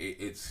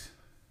it's.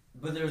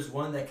 But there's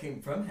one that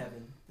came from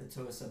heaven that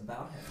told us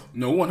about heaven.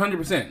 No,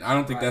 100%. I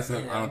don't think I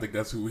don't think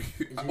that's who we.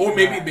 Or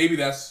maybe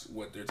that's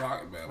what they're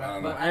talking about. Right,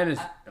 I don't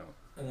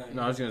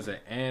know. I was gonna say,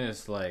 and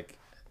it's like,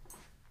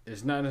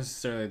 it's not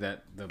necessarily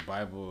that the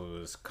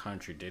Bible is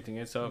contradicting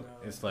itself.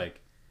 No. It's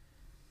like,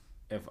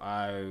 if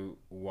I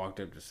walked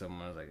up to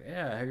someone, I was like,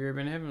 "Yeah, have you ever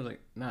been to heaven?" I was like,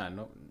 "Nah,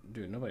 no,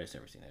 dude, nobody's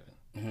ever seen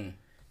heaven."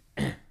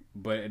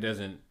 But it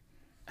doesn't.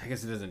 I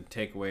guess it doesn't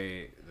take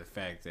away the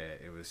fact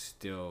that it was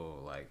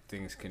still like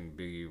things can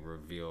be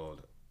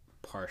revealed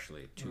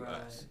partially to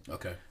us.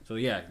 Okay. So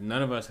yeah,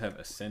 none of us have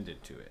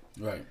ascended to it.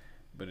 Right.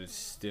 But it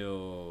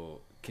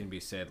still can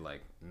be said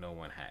like no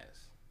one has.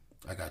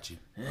 I got you.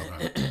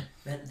 Okay.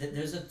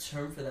 There's a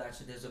term for that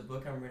actually. There's a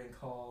book I'm reading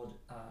called,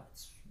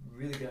 it's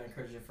really good. I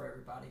encourage it for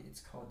everybody.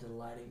 It's called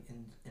Delighting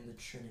in the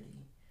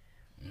Trinity.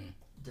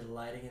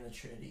 Delighting in the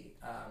Trinity.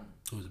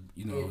 Who's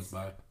who's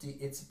by?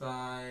 It's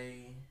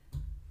by.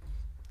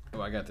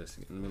 Oh, I got this.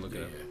 Let me look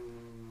it up.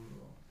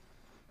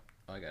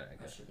 Oh, I got it.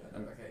 I should know.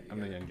 Okay, I'm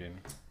the young Jamie.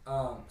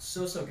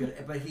 So good.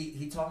 But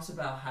he talks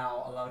about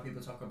how a lot of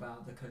people talk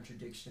about the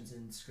contradictions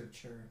in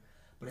Scripture,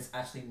 but it's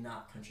actually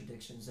not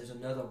contradictions. There's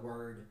another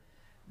word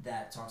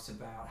that talks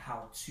about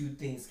how two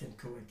things can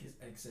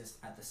coexist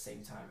at the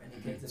same time. And he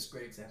gave this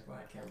great example.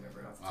 I can't remember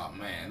it off the top. Oh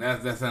man,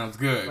 that sounds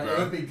good, but bro. It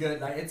would be good.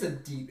 Like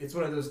it's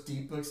one of those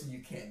deep books that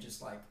you can't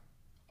just like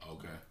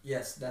Okay.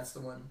 Yes, that's the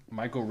one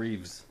Michael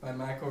Reeves. by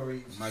Michael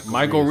Reeves.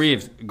 Michael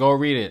Reeves. Go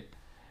read it.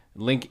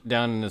 Link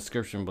down in the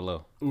description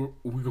below. We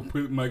gonna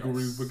put Michael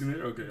Reeves book in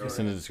there. Okay. All It's right.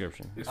 in the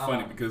description. It's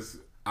funny because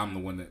I'm the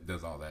one that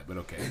does all that, but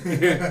okay.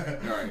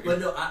 All right. But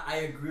no,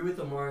 I agree with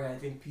Omari. I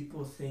think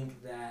people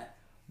think that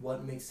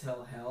what makes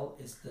hell hell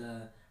is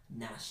the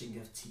gnashing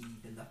of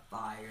teeth and the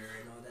fire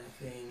and all that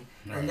thing.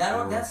 Right, And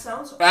right. that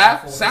sounds That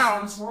awful. It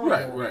sounds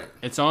horrible. right.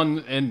 It's on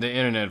in the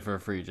internet for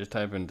free. Just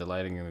type in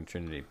 "Delighting in the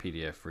Trinity"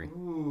 PDF free.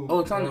 Ooh, Oh,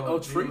 it's on. no, Oh,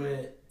 it's free. do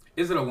it.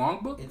 Is it a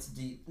long book? It's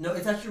deep. No,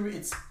 it's actually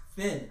it's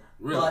thin.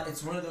 Really? But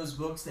it's one of those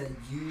books that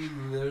you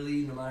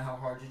literally, no matter how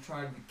hard you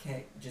try, you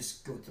can't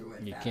just go through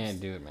it. You fast. can't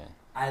do it, man.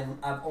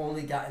 I've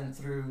only gotten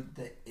through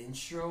the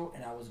intro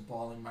and I was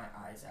bawling my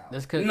eyes out.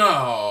 That's cause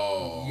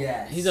No.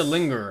 Yes. he's a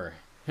lingerer.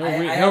 He'll I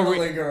read. am He'll a read.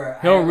 lingerer.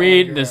 I He'll am a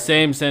read lingerer. the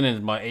same sentence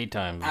about 8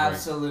 times. Right?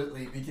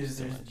 Absolutely, because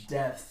there's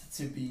depth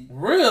to be.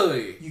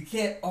 Really? You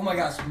can't. Oh my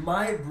gosh,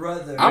 my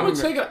brother. I'm gonna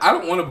take it. I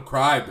don't want to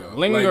cry though.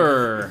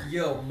 Linger.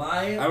 Yo,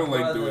 my I don't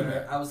brother, like doing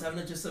that. I was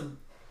having just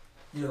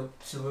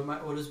chill with my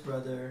oldest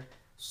brother,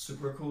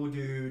 super cool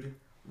dude,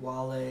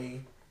 Wale,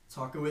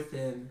 talking with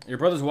him. Your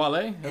brother's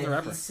Wale? He's And a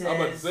rapper. he says I'm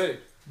about to say.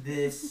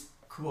 this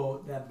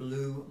quote that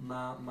blew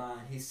my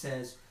mind. He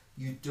says,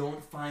 "You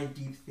don't find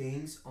deep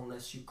things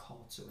unless you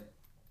call to it."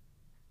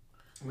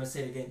 I'm gonna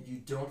say it again. You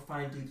don't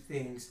find deep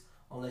things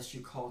unless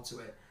you call to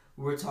it.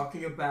 We're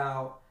talking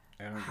about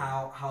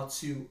how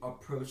to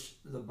approach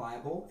the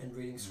Bible and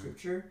reading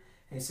Scripture.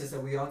 And he says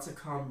that we ought to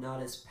come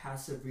not as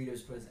passive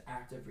readers, but as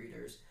active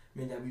readers. I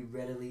mean that we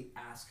readily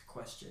ask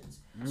questions.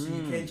 So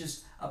you can't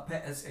just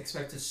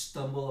expect to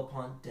stumble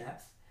upon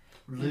depth.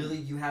 Really,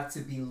 you have to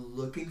be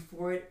looking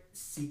for it,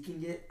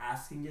 seeking it,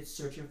 asking it,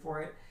 searching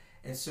for it.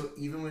 And so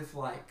even with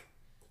like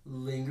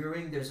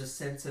lingering, there's a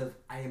sense of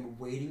I am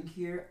waiting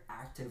here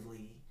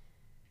actively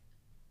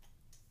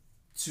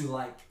to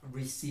like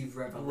receive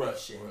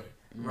revelation.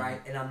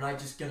 Right? And I'm not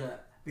just gonna,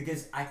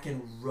 because I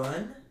can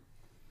run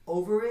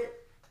over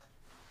it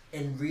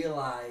and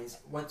realize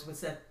what's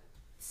that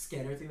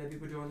scanner thing that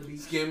people do on the beach?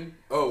 Skim.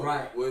 Oh,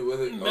 Right. What was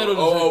it? Metal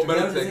Oh, detector. metal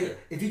That was the detector. thing.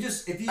 If you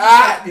just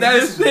That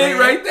is it ran,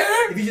 right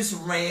there. If you just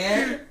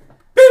ran, Beep,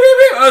 beep,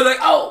 beep. I was like,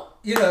 oh,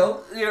 you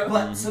know. you know.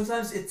 But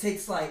sometimes it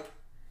takes like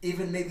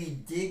even maybe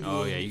digging.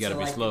 Oh, yeah, you gotta to,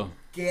 be like, slow.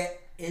 Get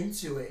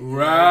into it. you know?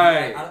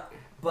 Right.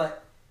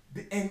 But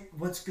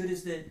what's good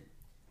is that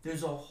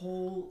there's a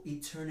whole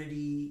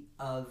eternity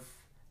of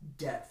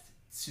depth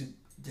to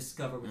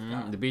discover with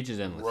God. The beach is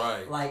endless.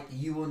 Right. Like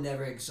you will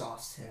never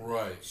exhaust him.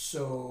 Right.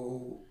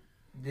 So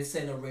this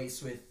ain't a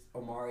race with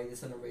Omari.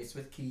 This ain't a race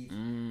with Keith.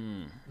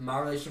 Mm. My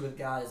relationship with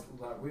God is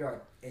like, we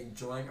are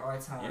enjoying our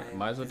time. Yeah,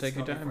 might as well take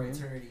your Discover time,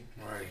 for man. eternity.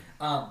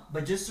 Right.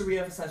 But just to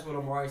reemphasize what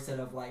Omari said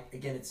of like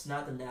again, it's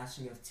not the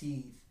gnashing of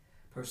teeth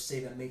per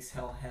se that makes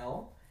hell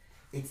hell.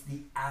 It's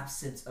the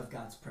absence of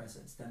God's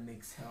presence that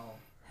makes hell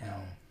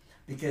hell.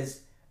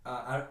 Because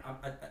I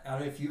don't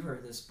know if you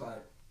heard this,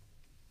 but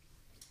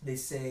they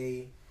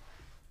say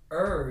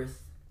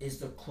earth is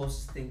the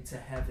closest thing to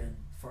heaven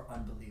for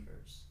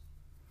unbelievers.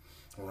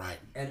 Right.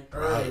 And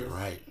earth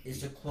Right.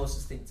 is the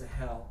closest thing to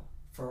hell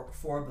for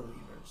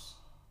believers.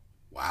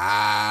 Wow.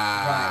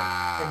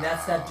 Right. And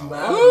that's that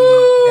duality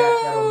Ooh.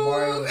 that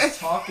Omari was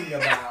talking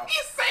about.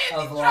 He's saying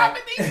Of he's like,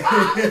 dropping these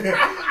bombs.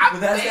 but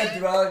that's that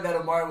duality that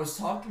Omari was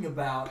talking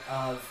about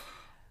of,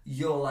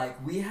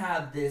 like we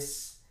have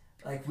this,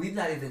 like we've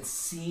not even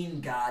seen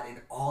God in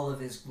all of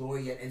his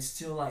glory yet, and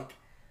still like,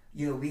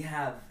 we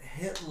have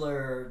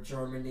Hitler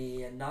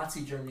Germany and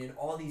Nazi Germany and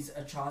all these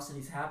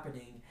atrocities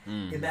happening.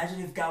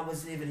 Imagine if God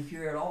wasn't even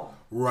here at all.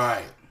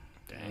 Right.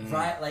 Dang.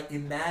 Right? Like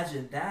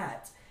imagine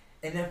that.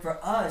 And then for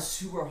us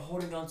who are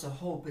holding on to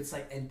hope, it's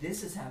like, and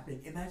this is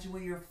happening. Imagine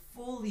when you're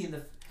fully in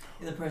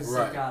the presence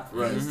Right, of God,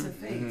 right. face to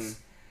face.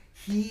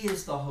 He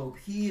is the hope.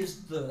 He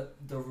is the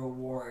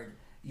reward.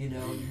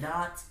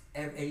 Not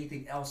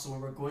anything else. So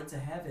when we're going to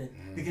heaven,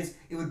 because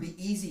it would be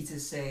easy to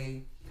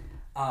say,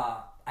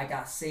 I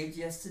got saved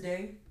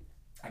yesterday,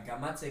 I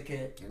got my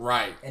ticket,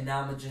 Right. and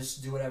now I'm gonna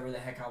just do whatever the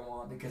heck I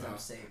want because I'm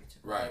saved.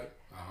 Right.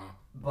 Uh-huh.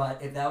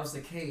 But if that was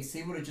the case,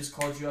 he would have just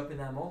called you up in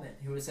that moment.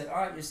 He would have said, "All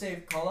right, you're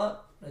saved. Call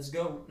up. Let's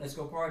go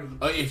party."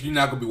 If you're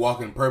not gonna be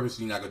walking in purpose,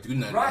 you're not gonna do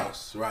nothing Right.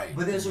 else. Right.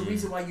 But there's a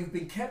reason why you've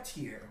been kept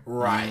here.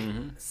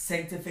 Right.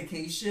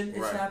 Sanctification is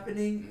Right.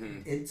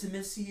 happening.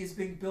 Intimacy is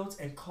being built,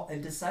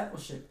 and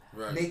discipleship,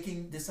 Right.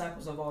 making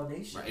disciples of all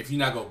nations. Right. If you're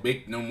not gonna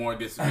make no more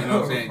this, you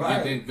know what I'm saying?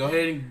 Right. Then go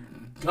ahead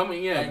and come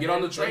in. Yeah, Like, get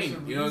on the there's a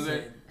train. You know what I'm saying?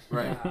 reason.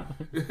 Right.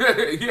 Yeah.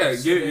 Yeah.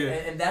 So, Get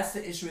it. and that's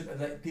the issue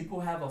with like, people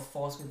have a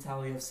false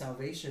mentality of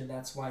salvation.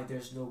 That's why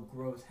there's no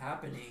growth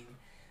happening,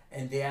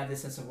 and they have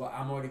this sense of, well,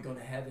 I'm already going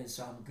to heaven,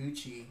 so I'm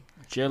Gucci.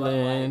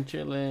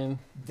 Chilling.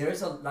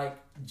 There's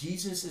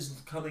Jesus is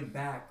coming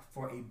back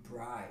for a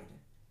bride,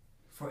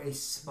 for a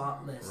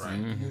spotless,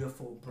 Right.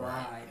 beautiful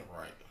bride.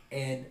 Right.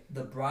 And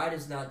the bride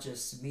is not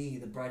just me,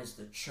 the bride is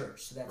the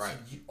church. So that's Right.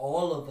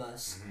 all of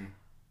us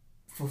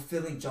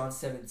fulfilling John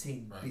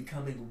 17, Right.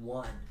 becoming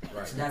one.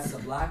 Right. So that's the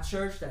black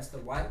church, that's the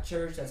white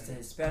church, that's the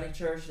Hispanic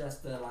church, that's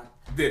the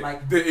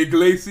like The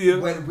Iglesia.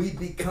 when we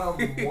become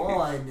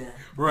one,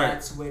 Right.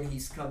 that's when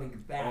he's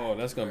coming back. Oh,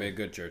 that's gonna be a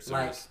good church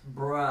Like, service.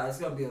 bruh, it's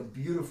gonna be a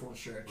beautiful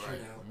church, Right.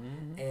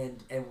 you know.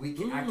 And we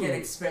can, I can't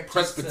expect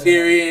just to-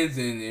 Presbyterians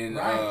and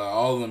Right.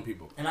 all of them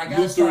people. and I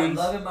gotta start Lutherans.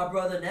 loving my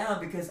brother now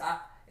because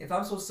if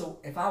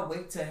I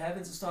wait to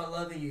heaven to start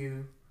loving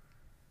you,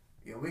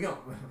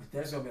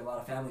 there's gonna be a lot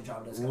of family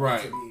drama that's gonna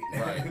Right, have to be.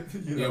 right.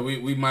 You Yeah, know?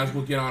 we might as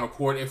well get on a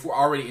court. If we're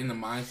already in the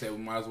mindset, we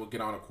might as well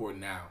get on a court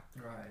now.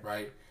 Right.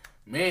 Right?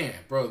 Man,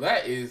 bro,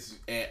 that is...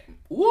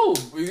 woo!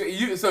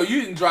 So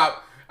you didn't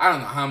drop... I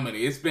don't know how many.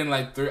 It's been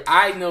like 3.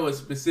 I know it's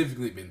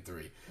specifically been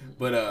 3.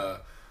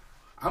 But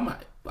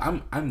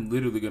I'm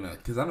literally gonna...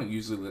 Because I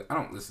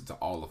don't listen to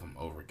all of them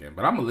over again.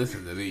 But I'm gonna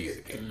listen to these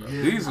again, bro.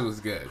 Yeah. These was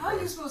good, How bro.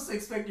 are you supposed to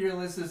expect your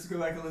listeners to go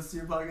back and listen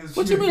to your podcast?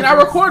 What you mean? I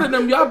recorded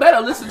them. Y'all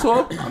better listen to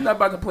them. I'm not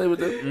about to play with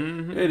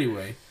them.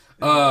 Anyway.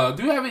 Do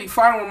you have any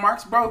final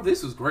remarks, bro?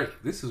 This was great.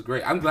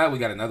 I'm glad we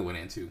got another one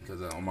in, too.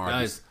 Because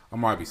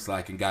Omar be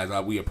slacking. Guys,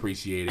 we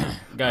appreciate it.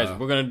 Guys,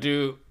 we're gonna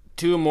do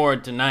 2 more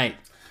tonight.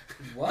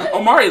 What?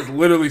 Omari is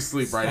literally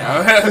asleep right now.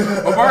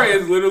 Omari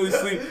is literally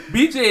asleep.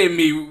 BJ and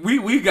me,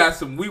 we got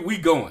some, we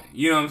going.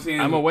 You know what I'm saying?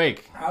 I'm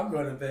awake. I'm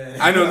going to bed.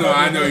 I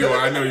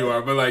know you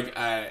are. But like,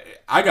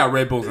 I got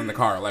Red Bulls in the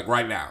car, like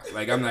right now.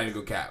 Like, I'm not even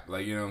gonna cap.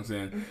 Like, you know what I'm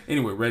saying?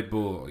 Anyway, Red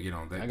Bull, you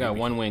know. I got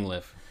 1 wing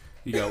lift.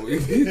 You go.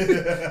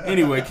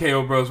 Anyway,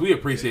 KO bros, we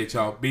appreciate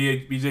y'all.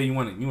 BJ, you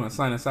want to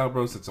sign us out,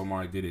 bro? Since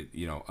Omari did it,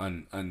 you know,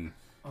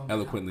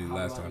 eloquently How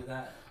last do I time. do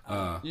that?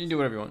 You can do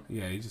whatever you want.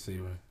 Yeah, you just say.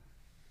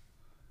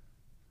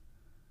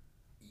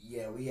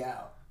 Yeah, we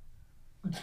out.